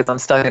running late because I'm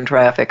stuck in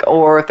traffic,"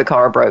 or if the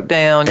car broke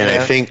down. And I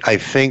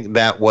think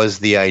that was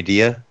the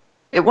idea.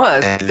 It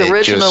was.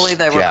 Originally,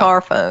 they were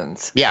car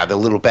phones. Yeah, the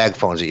little bag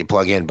phones that you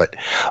plug in, but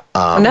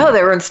no,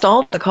 they were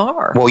installed in the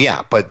car. Well,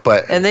 yeah, but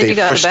and then you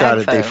got a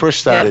bag phone. They first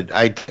started.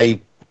 Yeah. I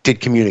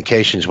did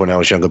communications when I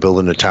was younger,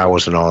 building the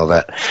towers and all of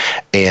that,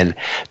 and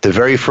the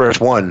very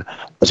first one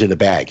was in a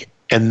bag.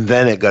 And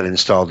then it got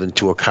installed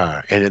into a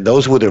car, and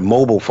those were their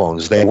mobile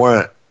phones. They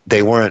weren't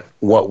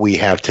what we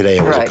have today.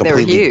 It was a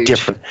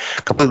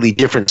completely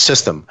different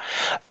system.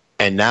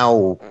 And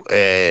now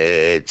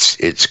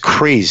it's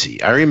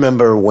crazy. I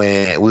remember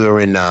when we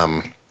were in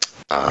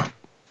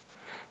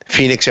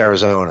Phoenix,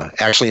 Arizona,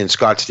 actually in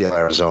Scottsdale,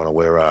 Arizona,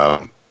 where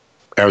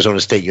Arizona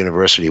State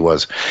University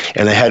was,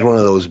 and they had one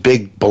of those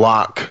big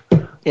block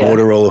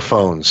Motorola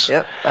phones.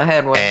 Yep, I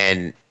had one.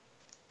 And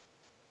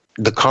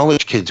the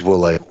college kids were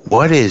like,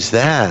 "What is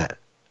that?"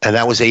 And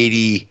that was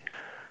 86,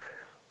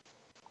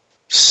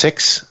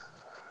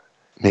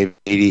 maybe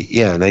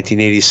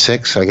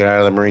 1986. I got out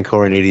of the Marine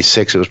Corps in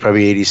 86. It was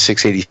probably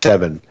 86,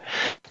 87.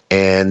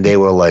 And they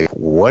were like,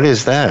 "What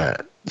is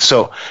that?"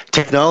 So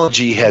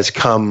technology has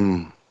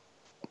come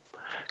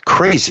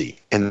crazy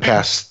in the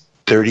past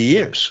 30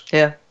 years.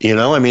 Yeah.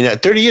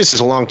 30 years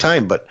is a long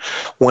time, but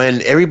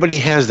when everybody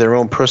has their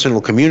own personal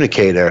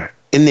communicator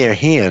in their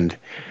hand,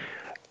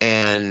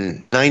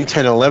 and 9,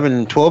 10,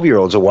 11,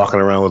 12-year-olds are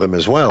walking around with them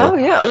as well. Oh,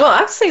 yeah. Well,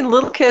 I've seen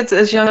little kids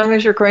as young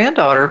as your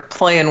granddaughter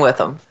playing with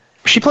them.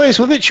 She plays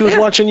with it. She was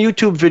watching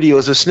YouTube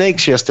videos of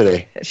snakes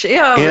yesterday.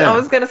 I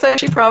was going to say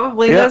she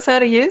probably knows how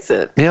to use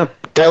it. Yeah.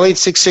 Dial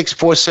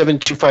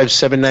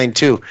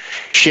 866-472-5792.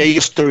 Share your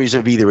stories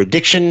of either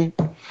addiction,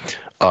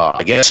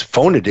 I guess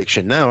phone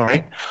addiction now,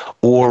 right?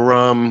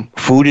 Or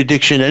food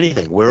addiction,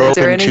 anything. Is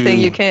there anything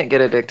you can't get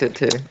addicted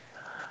to?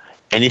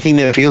 Anything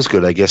that feels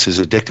good, I guess, is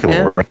addictive.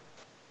 Yeah.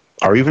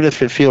 Or even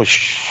if it feels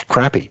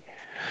crappy.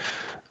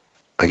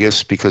 I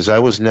guess because I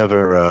was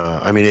never,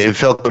 it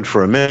felt good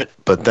for a minute,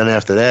 but then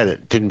after that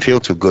it didn't feel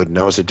too good, and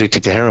I was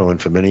addicted to heroin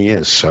for many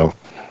years. So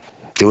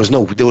there was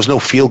no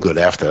feel good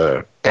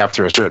after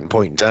a certain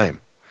point in time.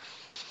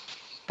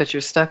 But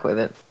you're stuck with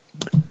it.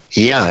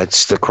 Yeah,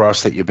 it's the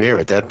cross that you bear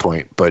at that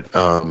point. But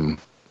I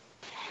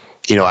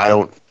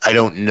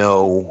don't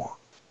know,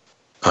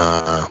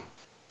 and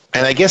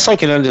I guess I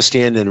can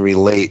understand and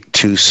relate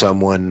to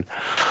someone.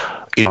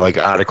 Like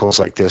articles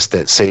like this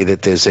that say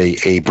that there's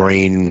a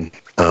brain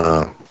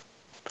must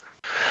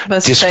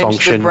dysfunction.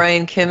 Change the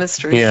brain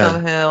chemistry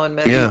somehow, and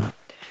maybe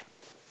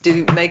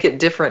do make it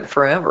different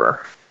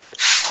forever,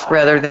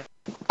 rather than.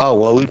 Oh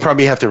well, we'd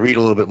probably have to read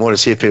a little bit more to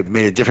see if it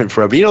made it different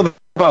forever.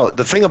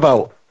 The thing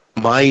about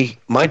my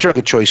drug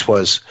of choice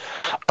was,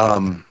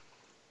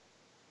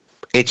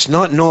 it's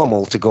not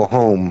normal to go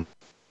home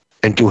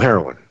and do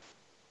heroin.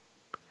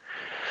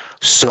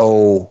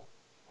 So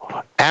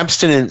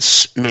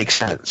abstinence makes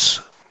sense.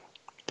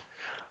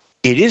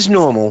 It is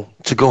normal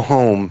to go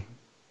home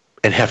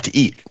and have to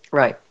eat.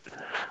 Right.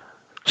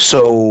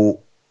 So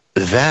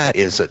that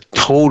is a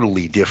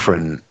totally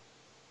different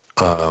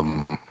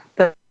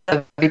that's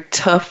a very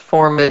tough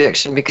form of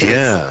addiction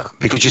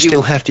because you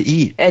still have to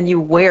eat. And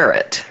you wear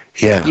it.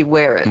 Yeah. You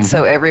wear it.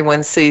 So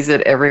everyone sees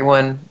it.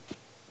 Everyone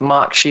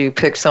mocks you,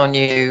 picks on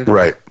you,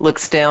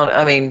 looks down.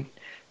 I mean,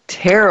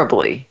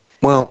 terribly.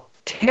 Well,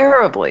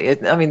 terribly.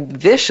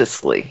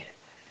 Viciously.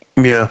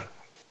 Yeah.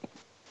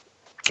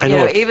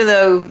 Even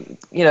though,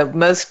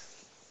 most,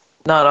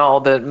 not all,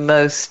 but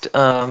most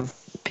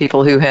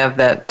people who have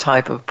that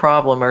type of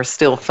problem are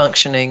still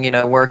functioning,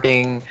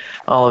 working,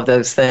 all of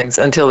those things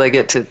until they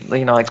get to,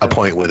 like a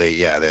point where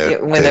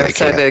they're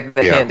so big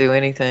they can't do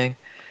anything.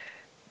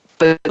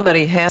 But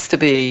somebody has to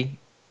be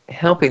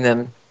helping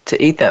them to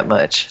eat that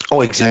much.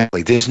 Oh,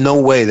 exactly. There's no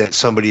way that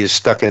somebody is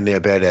stuck in their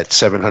bed at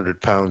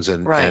 700 pounds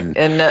and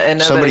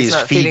somebody is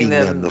feeding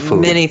them the food.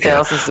 Many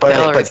thousands of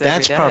calories but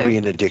that's every day. probably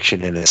an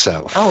addiction in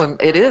itself. Oh,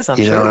 it is, I'm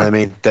sure. You know what I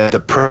mean?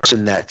 The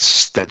person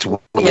that's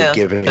willing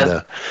giving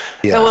the...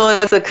 Yeah. Well,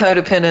 it's a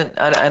codependent...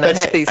 I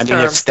hate these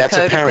terms. That's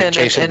a parent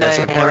chasing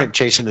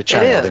the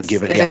child and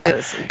giving... It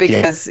is,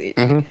 because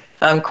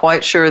I'm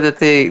quite sure that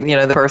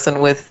the person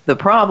with the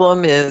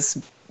problem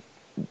is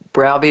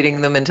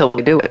browbeating them until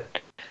they do it.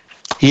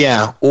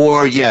 Yeah,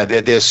 or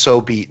they're so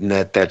beaten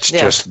that's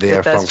just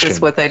their function. That's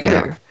just what they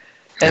do,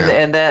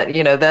 and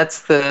that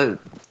that's the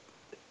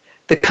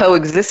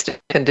coexisting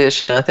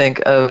condition, I think,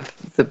 of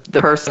the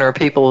person or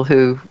people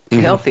who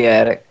help the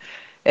addict.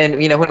 And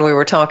when we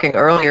were talking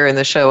earlier in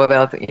the show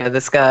about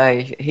this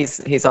guy,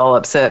 he's all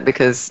upset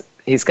because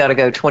he's got to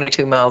go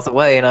 22 miles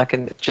away, and I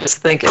can just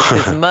think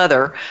as his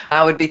mother,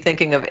 I would be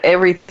thinking of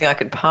everything I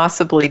could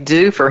possibly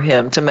do for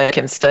him to make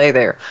him stay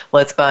there.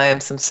 Let's buy him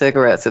some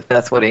cigarettes if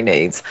that's what he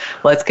needs.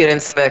 Let's get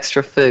him some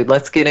extra food.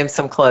 Let's get him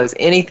some clothes.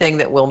 Anything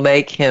that will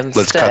make him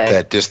stay. Let's cut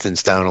that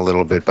distance down a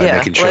little bit by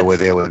making sure we're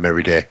there with him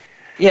every day.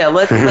 Yeah,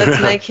 let's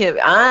make him.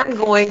 I'm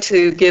going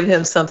to give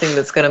him something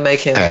that's going to make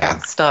him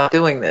stop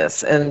doing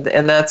this, and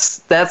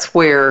that's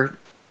where.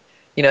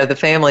 The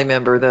family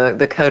member,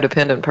 the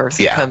codependent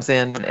person comes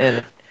in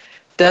and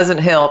doesn't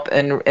help,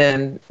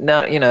 and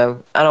not, I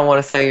don't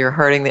want to say you're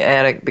hurting the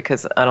addict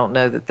because I don't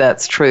know that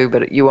that's true,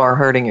 but you are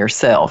hurting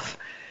yourself.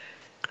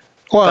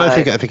 Well,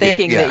 I think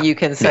thinking that you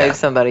can save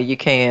somebody, you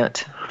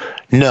can't.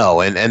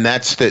 No, and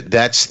that's the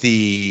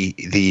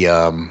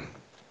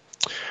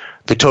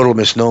total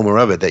misnomer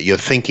of it, that you're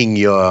thinking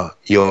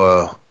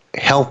you're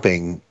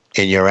helping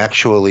and you're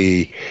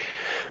actually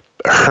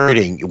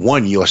hurting,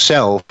 one,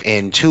 yourself,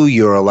 and two,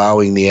 you're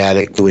allowing the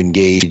addict to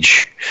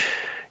engage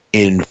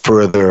in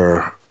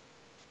further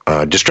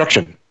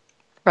destruction.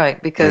 Right,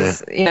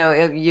 because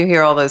you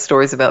hear all those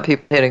stories about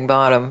people hitting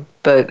bottom,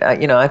 but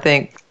I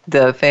think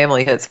the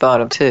family hits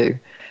bottom too,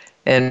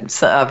 and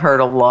so I've heard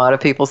a lot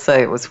of people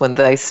say it was when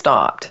they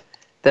stopped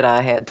that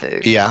I had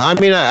to. Yeah,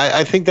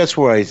 I think that's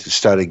where I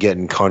started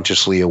getting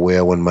consciously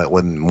aware when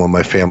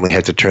my family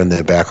had to turn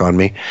their back on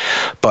me.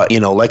 But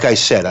like I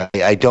said,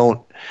 I don't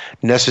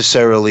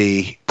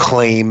necessarily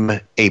claim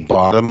a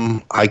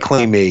bottom. I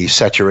claim a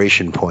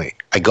saturation point.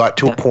 I got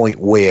to a point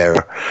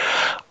where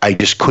I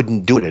just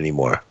couldn't do it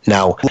anymore.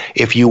 Now,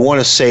 if you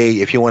want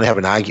to have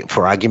an argument,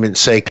 for argument's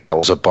sake, I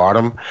was a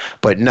bottom,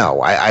 but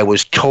no, I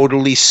was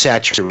totally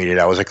saturated.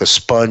 I was like a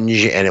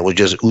sponge, and it was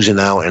just oozing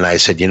out. And I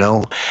said,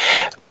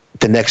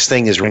 the next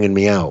thing is ringing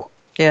me out.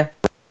 Yeah.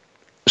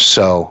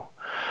 So.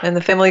 And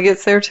the family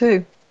gets there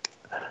too.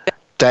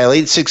 Dial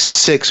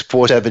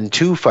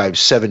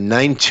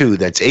 866-472-5792.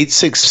 That's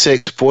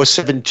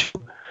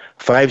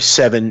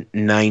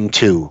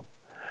 866-472-5792.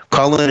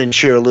 Call in and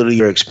share a little of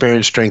your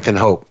experience, strength, and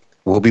hope.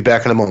 We'll be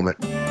back in a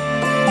moment.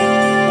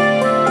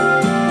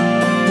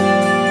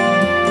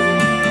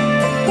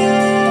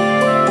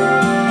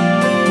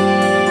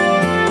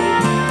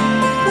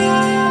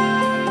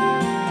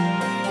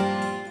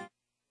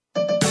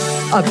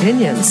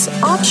 Opinions,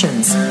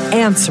 options,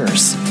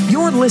 answers.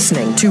 You're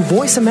listening to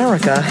Voice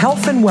America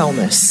Health and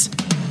Wellness.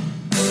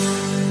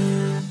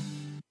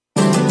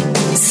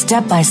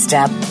 Step by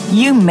step,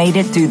 you made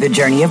it through the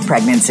journey of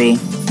pregnancy.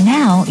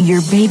 Now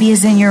your baby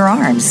is in your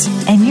arms,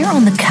 and you're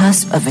on the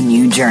cusp of a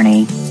new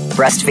journey,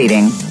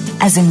 breastfeeding.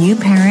 As a new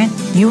parent,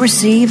 you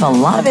receive a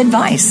lot of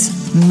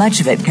advice,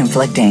 much of it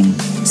conflicting,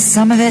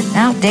 some of it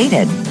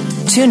outdated.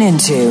 Tune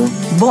into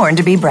Born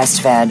to be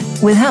Breastfed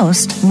with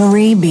host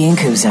Marie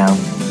Biancuzzo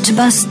to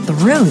bust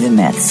through the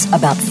myths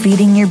about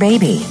feeding your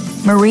baby.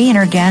 Marie and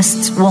her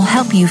guests will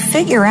help you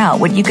figure out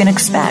what you can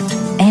expect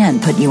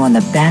and put you on the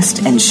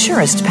best and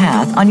surest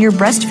path on your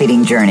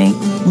breastfeeding journey.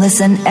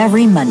 Listen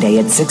every Monday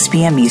at 6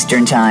 p.m.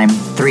 Eastern Time,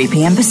 3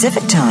 p.m.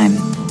 Pacific Time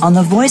on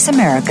the Voice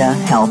America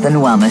Health and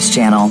Wellness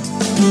Channel.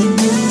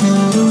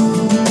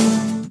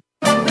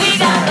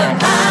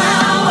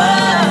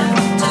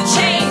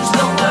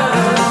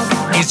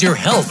 Is your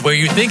health where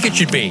you think it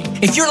should be?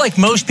 If you're like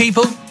most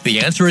people, the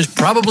answer is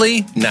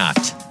probably not.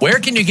 Where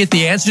can you get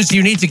the answers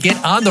you need to get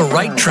on the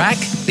right track?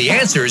 The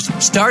answers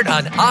start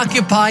on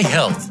Occupy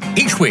Health.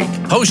 Each week,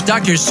 host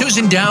Dr.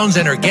 Susan Downs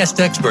and her guest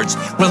experts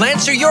will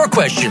answer your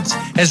questions,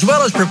 as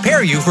well as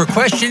prepare you for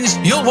questions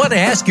you'll want to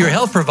ask your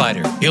health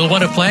provider. You'll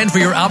want to plan for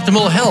your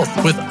optimal health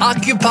with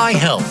Occupy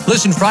Health.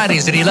 Listen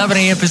Fridays at 11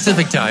 a.m.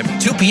 Pacific Time,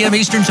 2 p.m.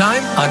 Eastern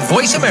Time on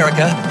Voice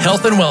America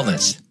Health and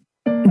Wellness.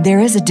 There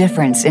is a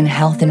difference in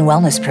health and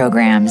wellness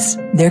programs.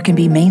 There can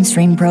be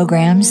mainstream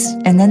programs,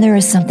 and then there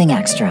is something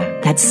extra.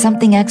 That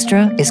something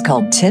extra is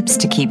called Tips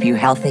to Keep You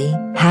Healthy,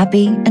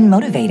 Happy, and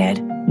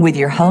Motivated, with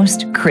your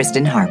host,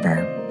 Kristen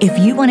Harper. If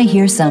you want to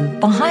hear some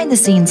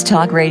behind-the-scenes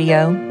talk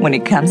radio when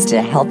it comes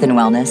to health and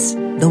wellness,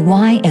 the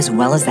why as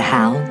well as the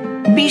how,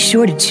 be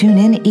sure to tune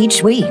in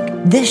each week.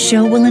 This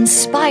show will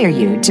inspire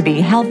you to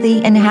be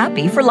healthy and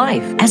happy for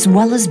life, as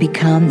well as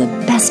become the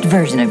best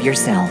version of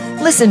yourself.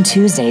 Listen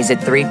Tuesdays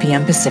at 3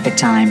 p.m. Pacific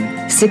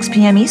Time, 6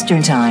 p.m.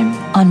 Eastern Time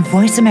on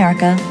Voice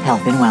America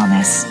Health and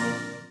Wellness.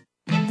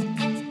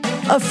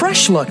 A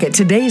fresh look at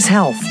today's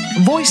health.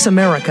 Voice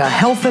America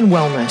Health and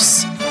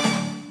Wellness.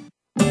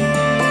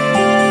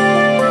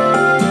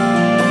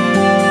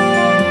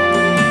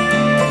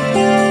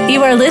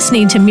 You are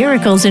listening to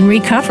Miracles in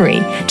Recovery.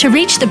 To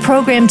reach the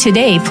program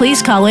today,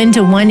 please call in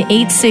to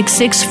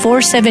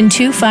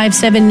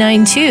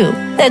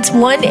 1-866-472-5792. That's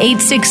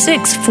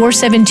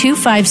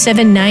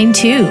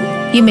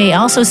 1-866-472-5792. You may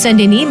also send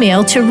an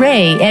email to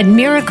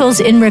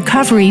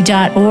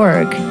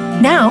ray@miraclesinrecovery.org.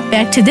 Now,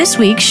 back to this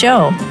week's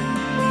show.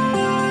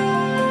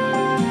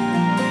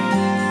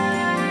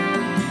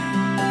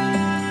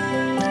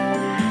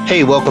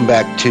 Hey, welcome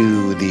back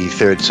to the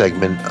third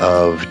segment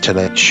of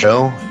tonight's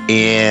show.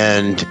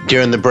 And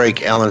during the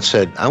break, Alan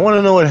said, I want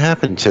to know what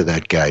happened to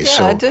that guy. Yeah,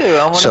 so, I do.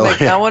 I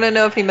want to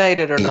know if he made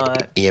it or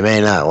not. You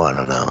may not want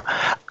to know.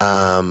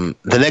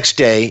 The next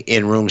day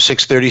in room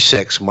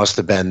 636 must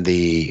have been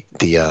the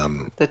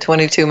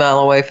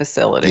 22-mile-away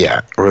facility.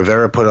 Yeah.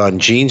 Rivera put on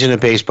jeans and a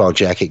baseball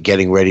jacket,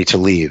 getting ready to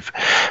leave.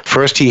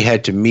 First, he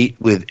had to meet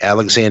with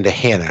Alexander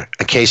Hanna,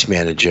 a case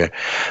manager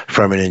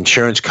from an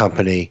insurance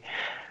company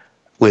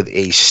with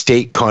a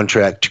state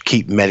contract to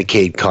keep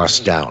Medicaid costs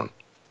down.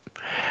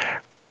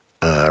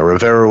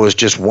 Rivera was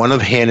just one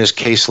of Hanna's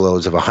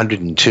caseloads of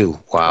 102.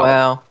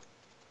 Wow.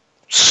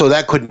 So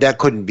that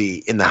couldn't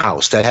be in the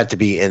house. That had to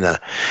be in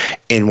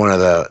one of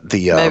the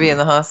maybe in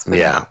the hospital.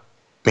 Yeah.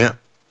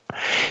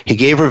 He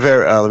gave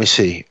Rivera. Let me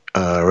see.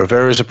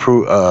 Rivera's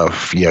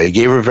he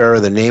gave Rivera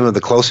the name of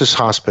the closest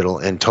hospital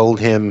and told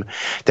him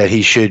that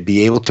he should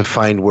be able to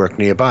find work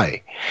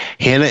nearby.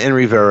 Hanna and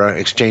Rivera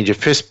exchanged a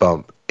fist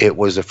bump. It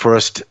was the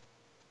first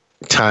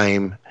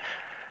time,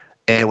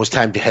 and it was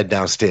time to head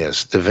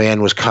downstairs. The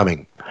van was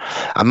coming.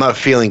 I'm not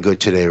feeling good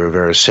today,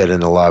 Rivera said in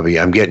the lobby.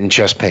 I'm getting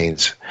chest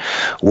pains.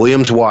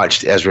 Williams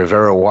watched as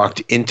Rivera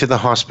walked into the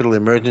hospital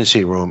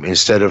emergency room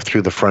instead of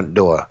through the front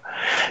door.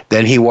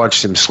 Then he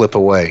watched him slip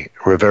away.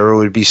 Rivera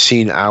would be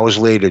seen hours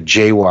later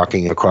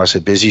jaywalking across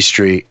a busy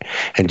street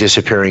and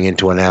disappearing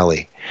into an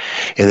alley.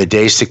 In the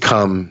days to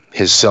come,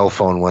 his cell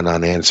phone went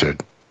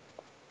unanswered.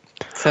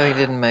 So he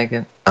didn't make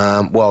it.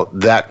 Well,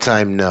 that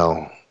time,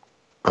 no.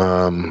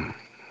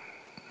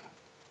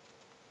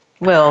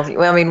 Well,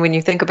 I mean, when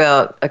you think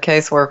about a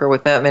caseworker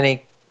with that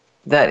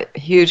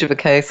huge of a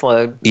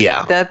caseload,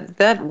 yeah,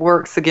 that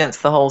works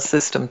against the whole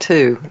system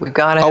too. We've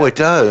got to. It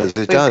does.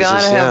 We've got to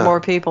have more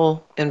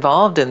people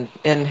involved in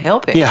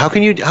helping. Yeah, how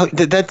can you?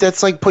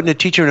 That's like putting a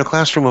teacher in a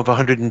classroom of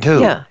 102.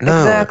 Yeah,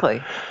 no.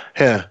 Exactly.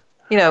 Yeah.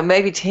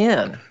 Maybe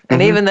 10.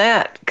 And even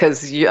that,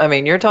 because,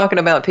 you're talking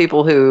about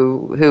people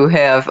who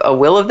have a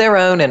will of their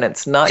own, and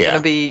it's not going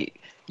to be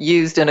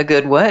used in a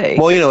good way.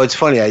 Well, it's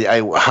funny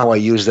how I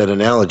use that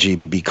analogy,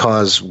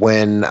 because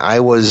when I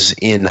was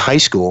in high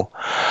school,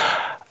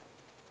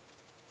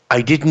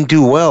 I didn't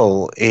do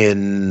well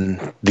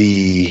in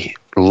the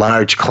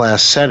large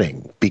class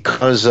setting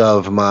because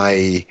of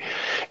my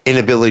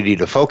inability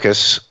to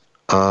focus.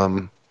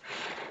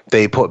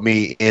 They put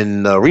me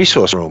in the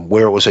resource room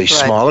where it was a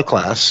smaller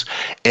class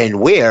and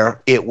where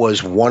it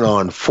was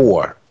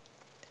 1-on-4.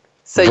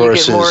 So you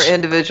get more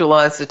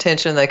individualized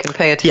attention. They can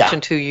pay attention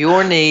to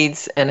your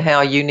needs and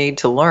how you need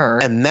to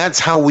learn. And that's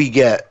how we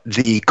get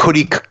the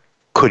cookie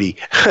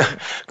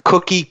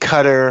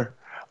cutter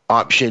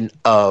option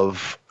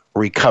of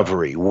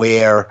recovery,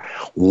 where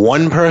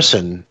one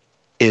person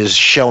is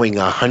showing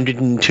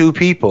 102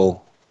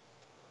 people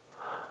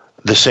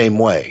the same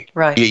way.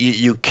 Right.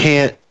 You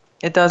can't.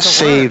 It doesn't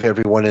save work.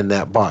 Everyone in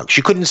that box.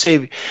 You couldn't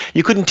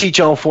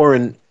teach all four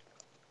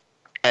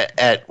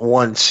at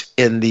once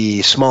in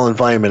the small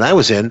environment I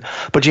was in,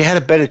 but you had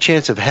a better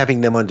chance of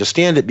having them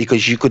understand it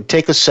because you could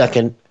take a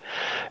second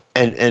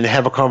and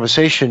have a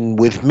conversation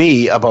with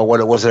me about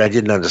what it was that I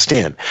didn't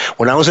understand.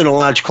 When I was in a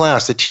large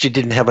class, the teacher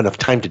didn't have enough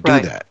time to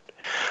do that.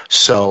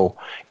 So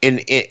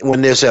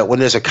when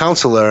there's a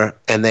counselor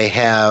and they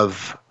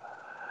have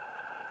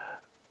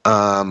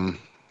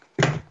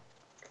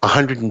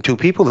 102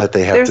 people that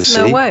they have There's to see.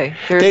 no way.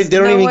 They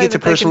don't no even way get to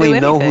that they can do personally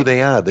know who anything.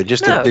 they are. They're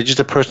just they're just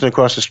a person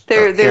across the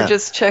street. They're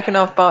just checking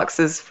off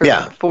boxes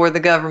for the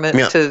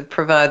government to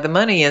provide the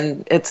money,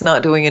 and it's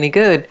not doing any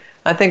good.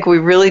 I think we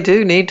really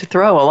do need to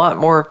throw a lot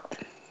more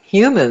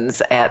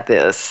humans at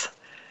this.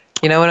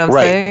 You know what I'm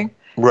saying?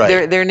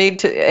 Right. There need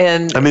to,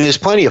 and I mean, there's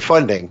plenty of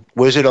funding.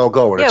 Where's it all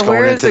going? Yeah, it's going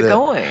where is it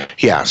going?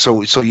 Yeah,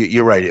 so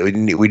you're right.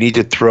 We need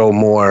to throw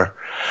more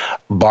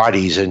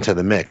bodies into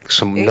the mix.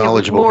 Some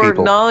knowledgeable people.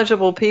 More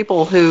knowledgeable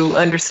people who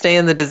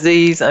understand the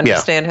disease,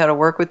 understand how to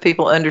work with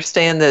people,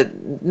 understand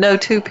that no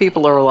two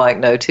people are alike,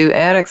 no two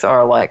addicts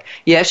are alike.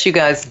 Yes, you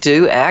guys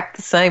do act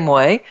the same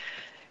way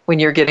when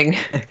you're getting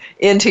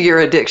into your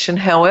addiction.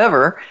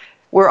 However,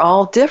 we're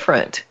all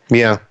different.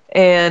 Yeah.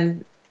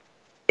 And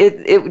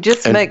it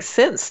just makes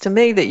sense to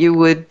me that you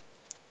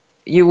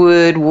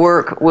would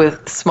work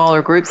with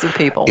smaller groups of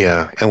people.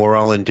 Yeah, and we're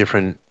all in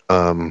different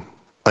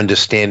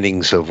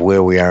understandings of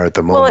where we are at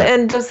the moment. Well,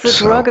 and does the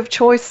drug of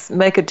choice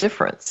make a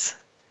difference?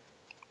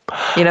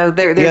 You know,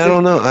 there's I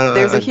don't know.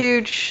 There's a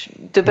huge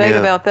debate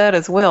about that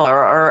as well.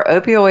 Are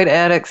opioid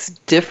addicts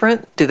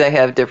different? Do they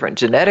have different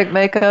genetic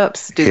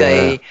makeups? Do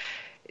they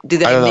I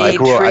don't know. need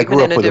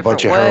treatment in a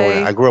different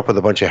way? I grew up with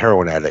a bunch of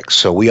heroin addicts,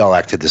 so we all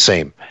acted the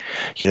same.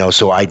 You know,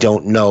 so I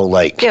don't know,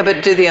 like. Yeah,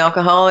 but do the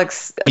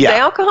alcoholics? Yeah. The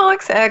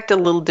alcoholics act a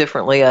little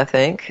differently, I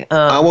think.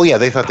 Well, yeah,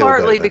 they thought they were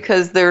partly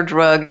because their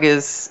drug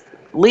is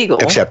legal,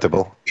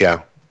 acceptable.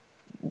 Yeah.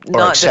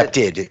 Or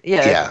accepted.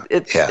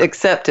 It's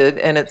accepted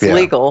and it's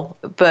legal,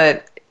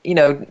 but you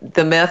know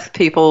the meth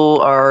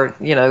people are,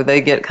 you know, they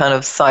get kind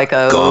of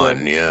psycho.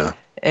 Gone,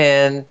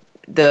 and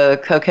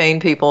the cocaine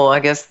people, I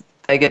guess.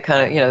 They get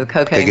kind of, you know, the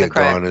cocaine, they get the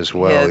crack gone as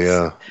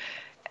well,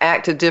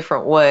 act a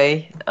different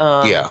way.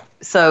 Yeah.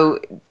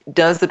 So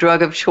does the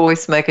drug of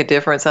choice make a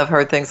difference? I've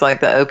heard things like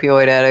the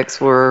opioid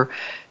addicts were,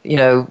 you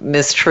know,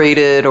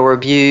 mistreated or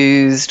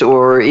abused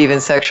or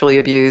even sexually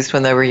abused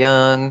when they were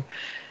young.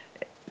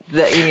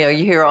 That, you know,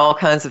 you hear all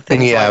kinds of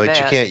things like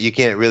that. Yeah, but you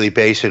can't really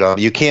base it on,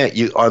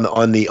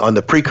 on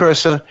the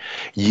precursor,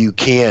 you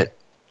can't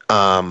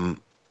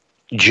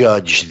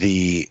judge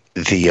the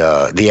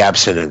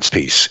abstinence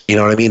piece. You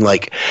know what I mean?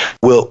 Like,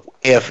 well,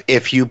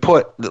 if you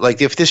put,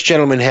 like, if this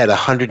gentleman had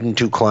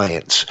 102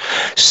 clients,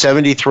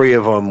 73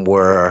 of them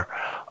were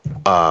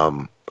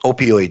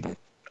opioid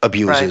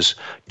abusers,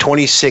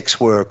 26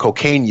 were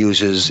cocaine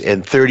users,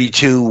 and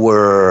 32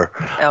 were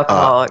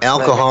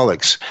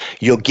alcoholics.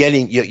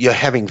 You're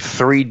having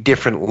 3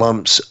 different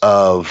lumps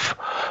of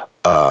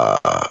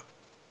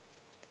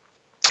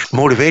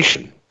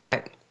motivation.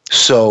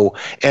 So,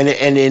 and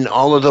in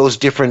all of those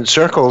different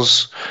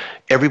circles,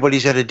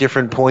 everybody's at a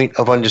different point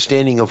of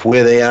understanding of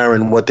where they are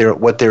and what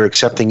they're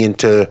accepting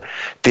into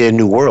their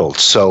new world.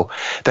 So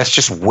that's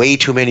just way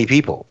too many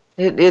people.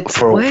 It's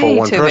for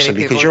one person,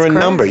 because you're a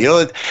number. Crazy. You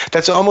know,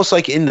 that's almost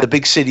like in the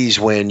big cities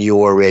when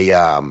you're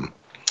a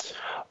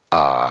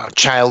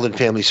child and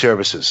family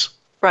services.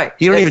 Right.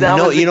 You don't even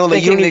know. You know,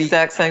 you the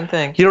exact same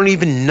thing. You don't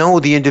even know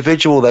the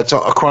individual that's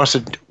across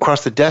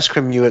the desk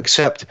from you.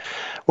 Except,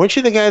 weren't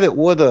you the guy that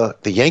wore the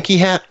Yankee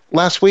hat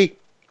last week?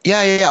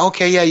 Yeah.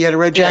 Okay, yeah. You had a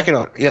red jacket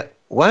on. Yeah.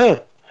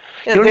 What?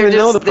 Yeah, you don't even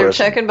know the person. They're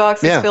checking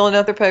boxes, filling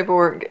out their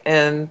paperwork,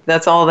 and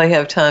that's all they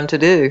have time to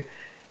do.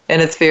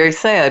 And it's very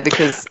sad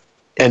because.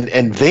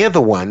 And they're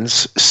the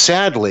ones,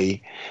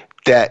 sadly,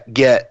 that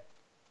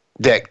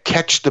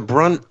catch the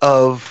brunt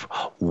of,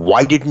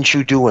 why didn't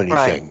you do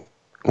anything? Right.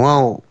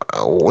 Well,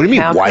 what do you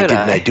mean, why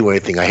didn't I do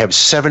anything? I have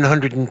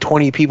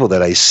 720 people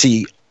that I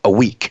see a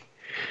week.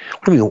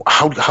 What do you mean,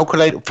 how could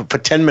I, for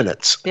 10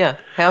 minutes? Yeah,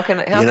 how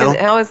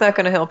is that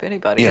going to help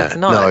anybody? Yeah, it's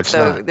not. No, it's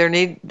not. There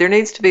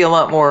needs to be a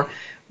lot more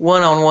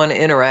one-on-one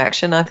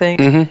interaction, I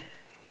think. Mm-hmm.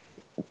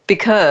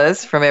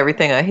 Because from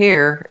everything I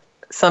hear,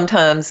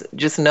 sometimes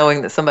just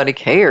knowing that somebody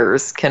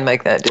cares can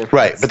make that difference.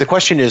 Right, but the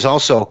question is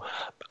also,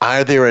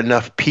 are there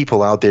enough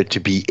people out there to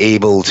be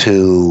able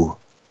to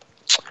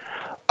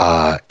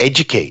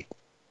educate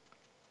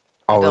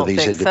all of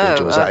these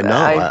individuals? So. I know.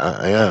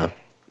 Yeah.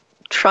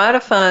 Try to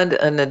find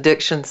an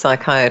addiction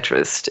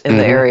psychiatrist in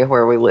the area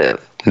where we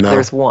live. No.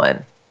 There's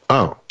one.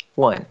 Oh.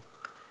 One.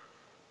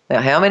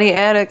 Now, how many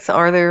addicts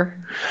are there?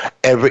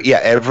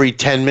 Every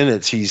 10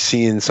 minutes he's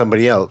seeing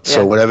somebody else. Yeah.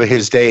 So whatever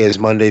his day is,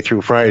 Monday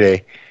through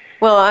Friday.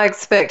 Well, I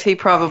expect he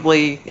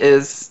probably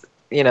is,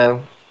 you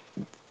know,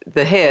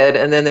 the head,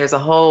 and then there's a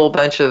whole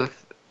bunch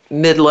of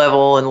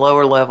mid-level and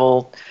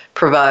lower-level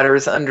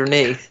providers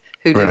underneath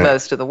who do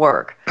most of the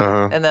work.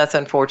 Uh-huh. And that's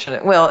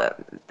unfortunate. Well,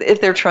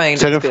 if they're trained,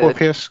 is that in Fort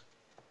Pierce?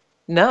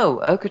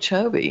 No,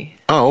 Okeechobee.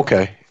 Oh,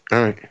 okay.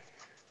 All right.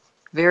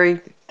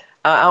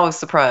 I was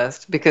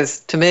surprised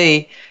because to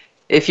me,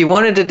 if you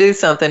wanted to do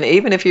something,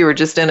 even if you were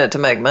just in it to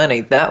make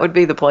money, that's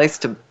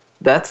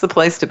the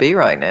place to be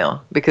right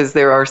now, because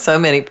there are so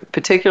many,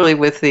 particularly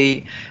with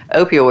the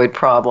opioid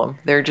problem,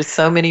 there are just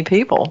so many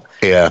people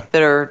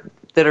that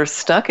are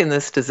stuck in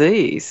this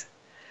disease.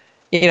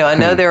 You know, I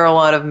know there are a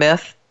lot of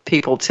meth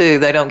people too.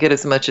 They don't get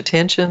as much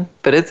attention,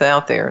 but it's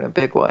out there in a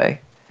big way.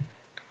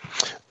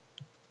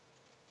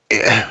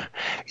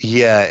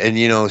 Yeah,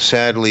 and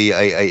sadly,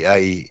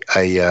 I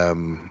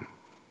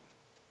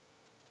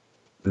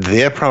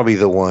they're probably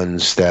the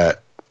ones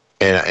that,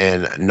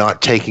 and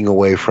not taking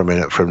away from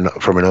an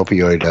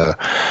opioid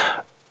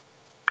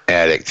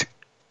addict.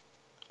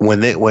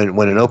 When an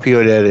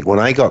opioid addict, when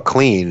I got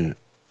clean,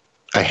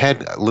 I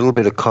had a little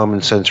bit of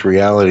common sense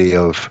reality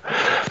of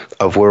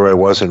where I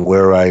was and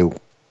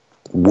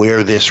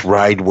where this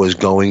ride was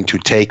going to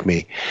take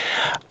me.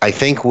 I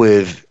think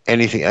with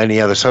any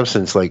other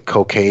substance like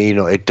cocaine,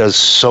 it does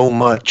so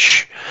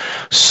much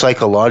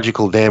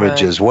psychological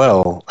damage as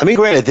well. I mean,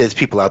 granted, there's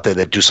people out there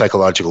that do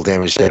psychological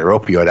damage that are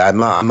opioid.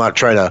 I'm not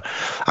trying to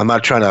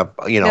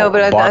No,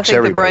 but box I think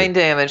everybody. the brain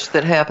damage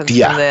that happens from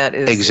that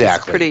is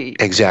exactly, pretty.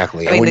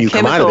 Exactly. I mean, and when the you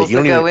come out of it, chemicals you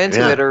don't that go even,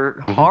 into it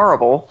are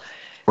horrible.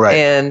 Right.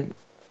 And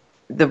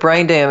the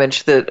brain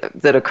damage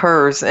that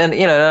occurs, and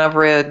I've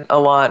read a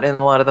lot in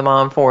a lot of the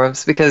mom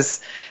forums,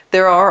 because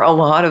there are a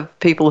lot of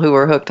people who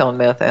are hooked on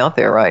meth out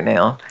there right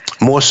now.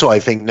 More so, I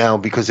think, now,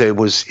 because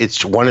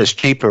it's one, is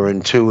cheaper,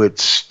 and two,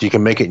 you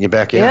can make it in your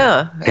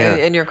backyard. Yeah.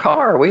 In your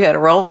car. We had a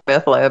roll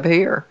meth lab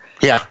here.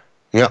 Yeah.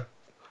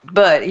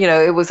 But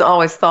it was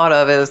always thought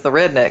of as the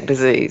redneck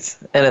disease,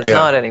 and it's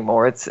not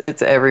anymore. It's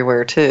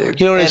everywhere too.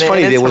 And it's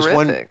funny. There was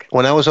horrific.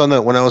 when I was on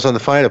the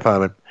fire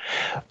department.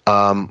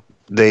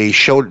 They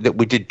showed that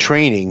we did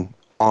training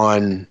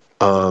on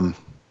the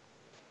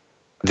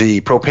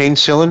propane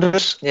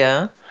cylinders.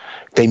 Yeah.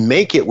 They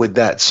make it with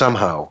that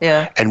somehow.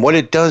 Yeah. And what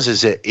it does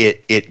is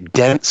it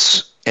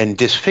dents and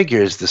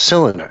disfigures the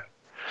cylinder.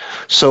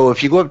 So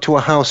if you go up to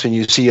a house and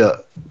you see a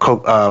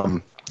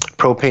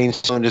propane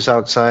cylinders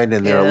outside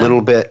and they're a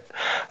little bit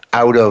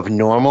out of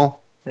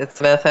normal, it's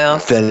a meth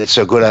house. Then it's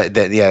a good.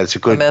 It's a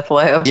good meth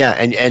lab. Yeah,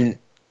 and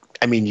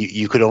I mean,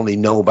 you could only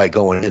know by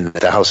going in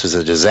that the house is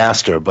a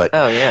disaster, but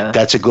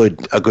that's a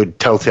good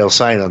telltale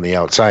sign on the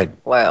outside.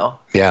 Wow.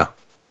 Yeah.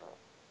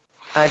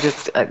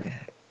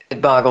 It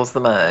boggles the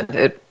mind.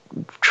 It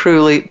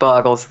truly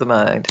boggles the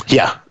mind.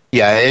 Yeah.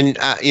 Yeah. And,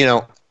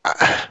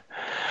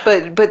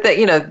 But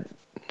that,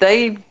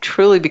 they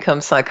truly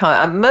become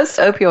psychotic. Most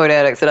opioid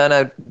addicts that I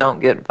know don't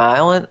get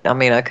violent. I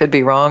mean, I could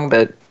be wrong,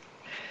 but.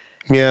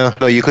 Yeah.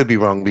 No, you could be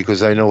wrong,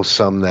 because I know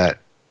some that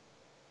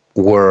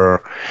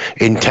were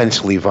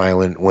intensely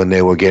violent when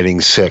they were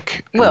getting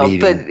sick. But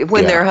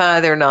when they're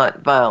high, they're not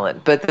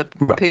violent. But the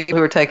people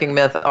who are taking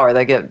meth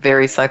they get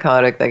very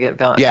psychotic. They get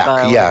violent.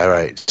 Yeah,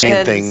 right.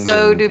 Same thing. And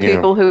so do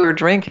people who are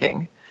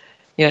drinking.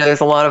 There's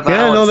a lot of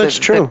violence. Yeah, no, that's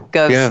true.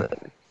 That goes,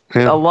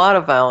 a lot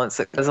of violence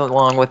that goes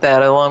along with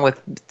that, along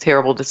with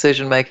terrible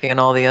decision making and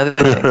all the other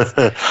things.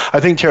 I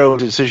think terrible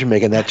decision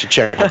making, that should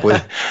check up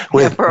with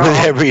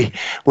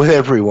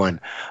everyone.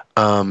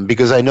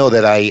 Because I know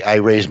that I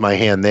raised my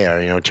hand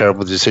there.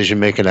 Terrible decision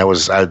making.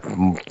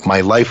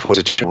 My life was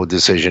a terrible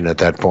decision at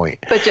that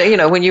point. But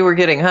when you were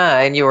getting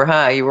high and you were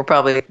high, you were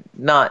probably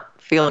not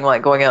feeling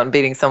like going out and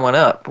beating someone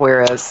up.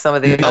 Whereas some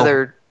of the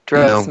other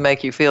drugs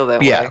make you feel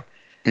that way.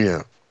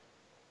 Yeah.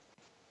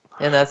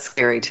 And that's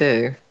scary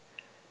too.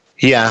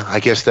 Yeah, I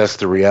guess that's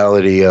the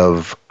reality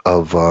of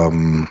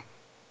the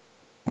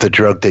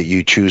drug that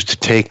you choose to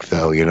take,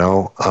 though.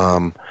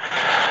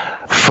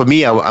 For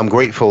me, I'm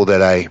grateful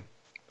that I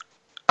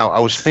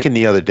was thinking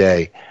the other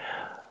day,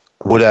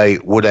 would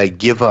I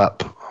give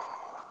up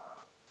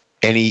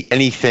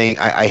anything?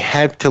 I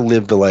had to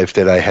live the life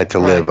that I had to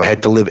live. I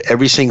had to live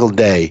every single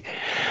day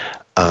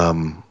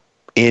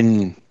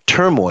in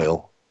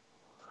turmoil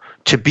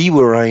to be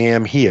where I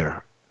am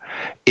here.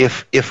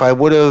 If I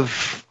would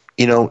have,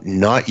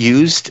 not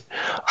used,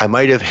 I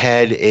might have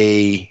had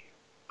I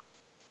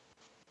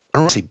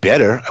don't want to say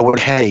better, I would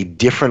have had a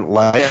different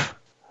life. Yeah.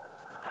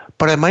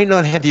 But I might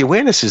not have the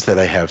awarenesses that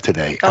I have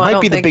today. I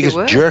might be the biggest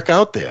jerk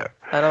out there.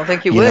 I don't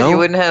think you would. You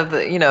wouldn't have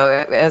the,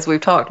 as we've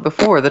talked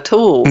before, the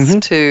tools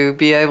to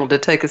be able to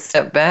take a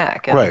step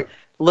back and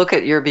look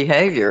at your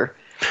behavior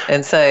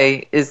and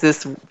say, is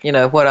this,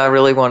 what I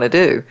really want to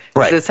do?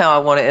 Is this how I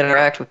want to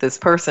interact with this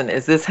person?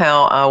 Is this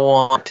how I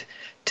want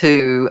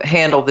to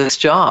handle this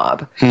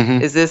job?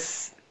 Is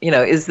this,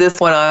 is this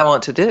what I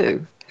want to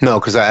do? No,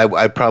 because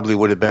I probably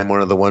would have been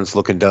one of the ones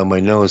looking down my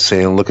nose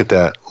saying, look at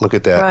that.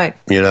 Right.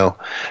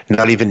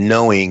 Not even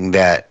knowing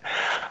that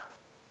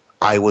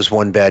I was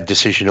one bad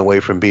decision away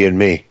from being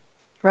me.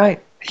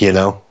 Right. And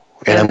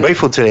I'm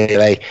grateful today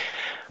that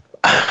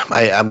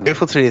I'm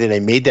grateful today that I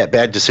made that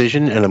bad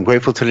decision, and I'm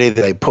grateful today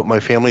that I put my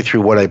family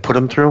through what I put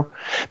them through,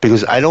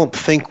 because I don't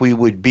think we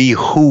would be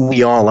who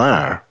we all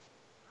are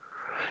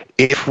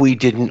if we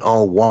didn't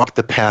all walk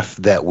the path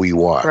that we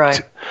walked.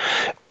 Right.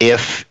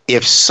 If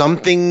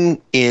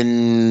something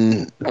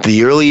in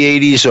the early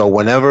 80s or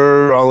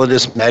whenever all of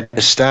this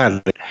madness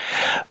started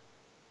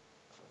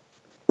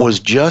was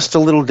just a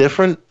little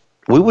different,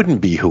 we wouldn't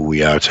be who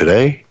we are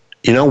today.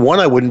 One,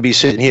 I wouldn't be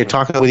sitting here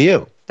talking with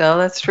you. No,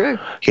 that's true.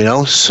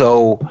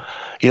 So,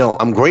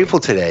 I'm grateful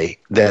today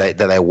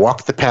that I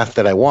walked the path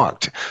that I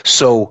walked.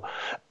 So,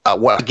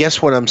 I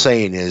guess what I'm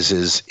saying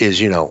is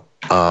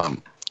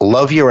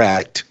love your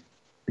act.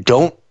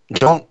 Don't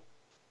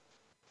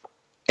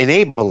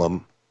enable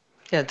them,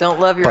 Yeah, don't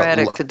love your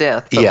addict to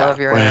death, but love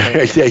your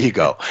addict. There you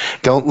go.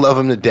 Don't love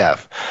them to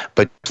death,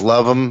 but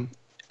love them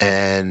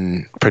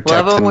and protect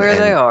them. Love them where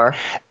they are.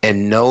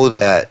 And know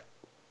that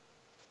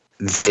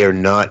they're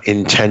not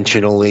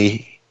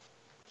intentionally...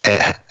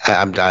 I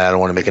don't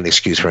want to make an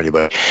excuse for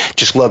anybody.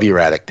 Just love your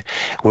addict.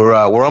 We're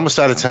almost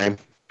out of time.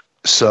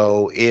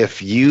 So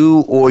if you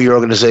or your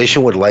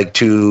organization would like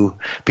to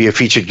be a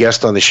featured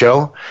guest on the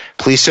show,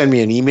 please send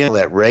me an email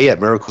at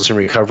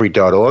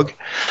ray@miraclesinrecovery.org.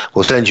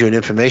 We'll send you an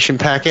information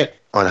packet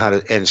on how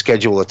to and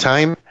schedule a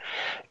time.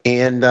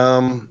 And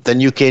then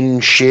you can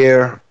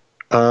share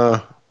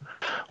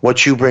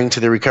what you bring to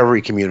the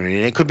recovery community.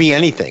 And it could be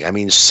anything. I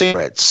mean,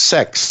 cigarettes,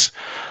 sex,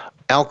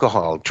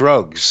 alcohol,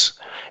 drugs,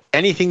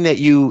 anything that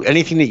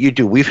you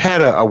do. We've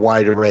had a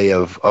wide array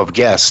of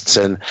guests,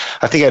 and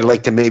I think I'd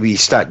like to maybe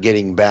start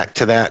getting back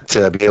to that,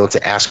 to be able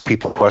to ask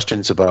people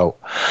questions about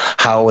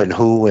how and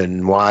who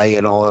and why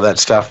and all of that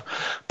stuff.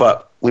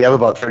 But we have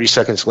about 30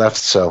 seconds left,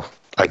 so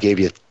I gave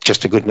you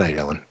just a good night,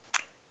 Ellen.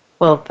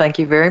 Well, thank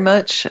you very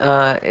much.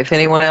 If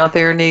anyone out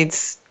there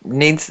needs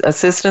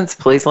assistance,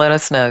 please let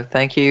us know.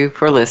 Thank you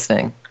for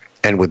listening.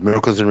 And with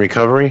Miracles in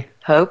Recovery,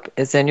 hope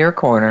is in your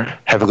corner.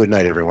 Have a good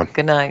night, everyone.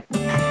 Good night.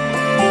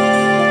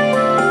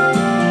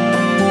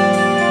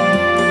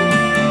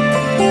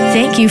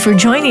 Thank you for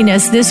joining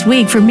us this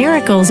week for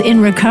Miracles in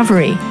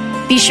Recovery.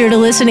 Be sure to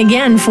listen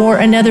again for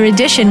another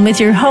edition with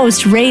your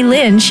host, Ray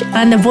Lynch,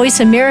 on the Voice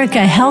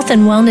America Health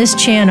and Wellness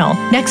channel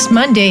next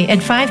Monday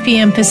at 5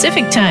 p.m.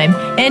 Pacific Time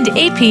and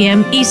 8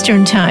 p.m.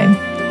 Eastern Time.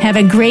 Have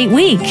a great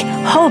week.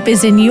 Hope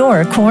is in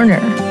your corner.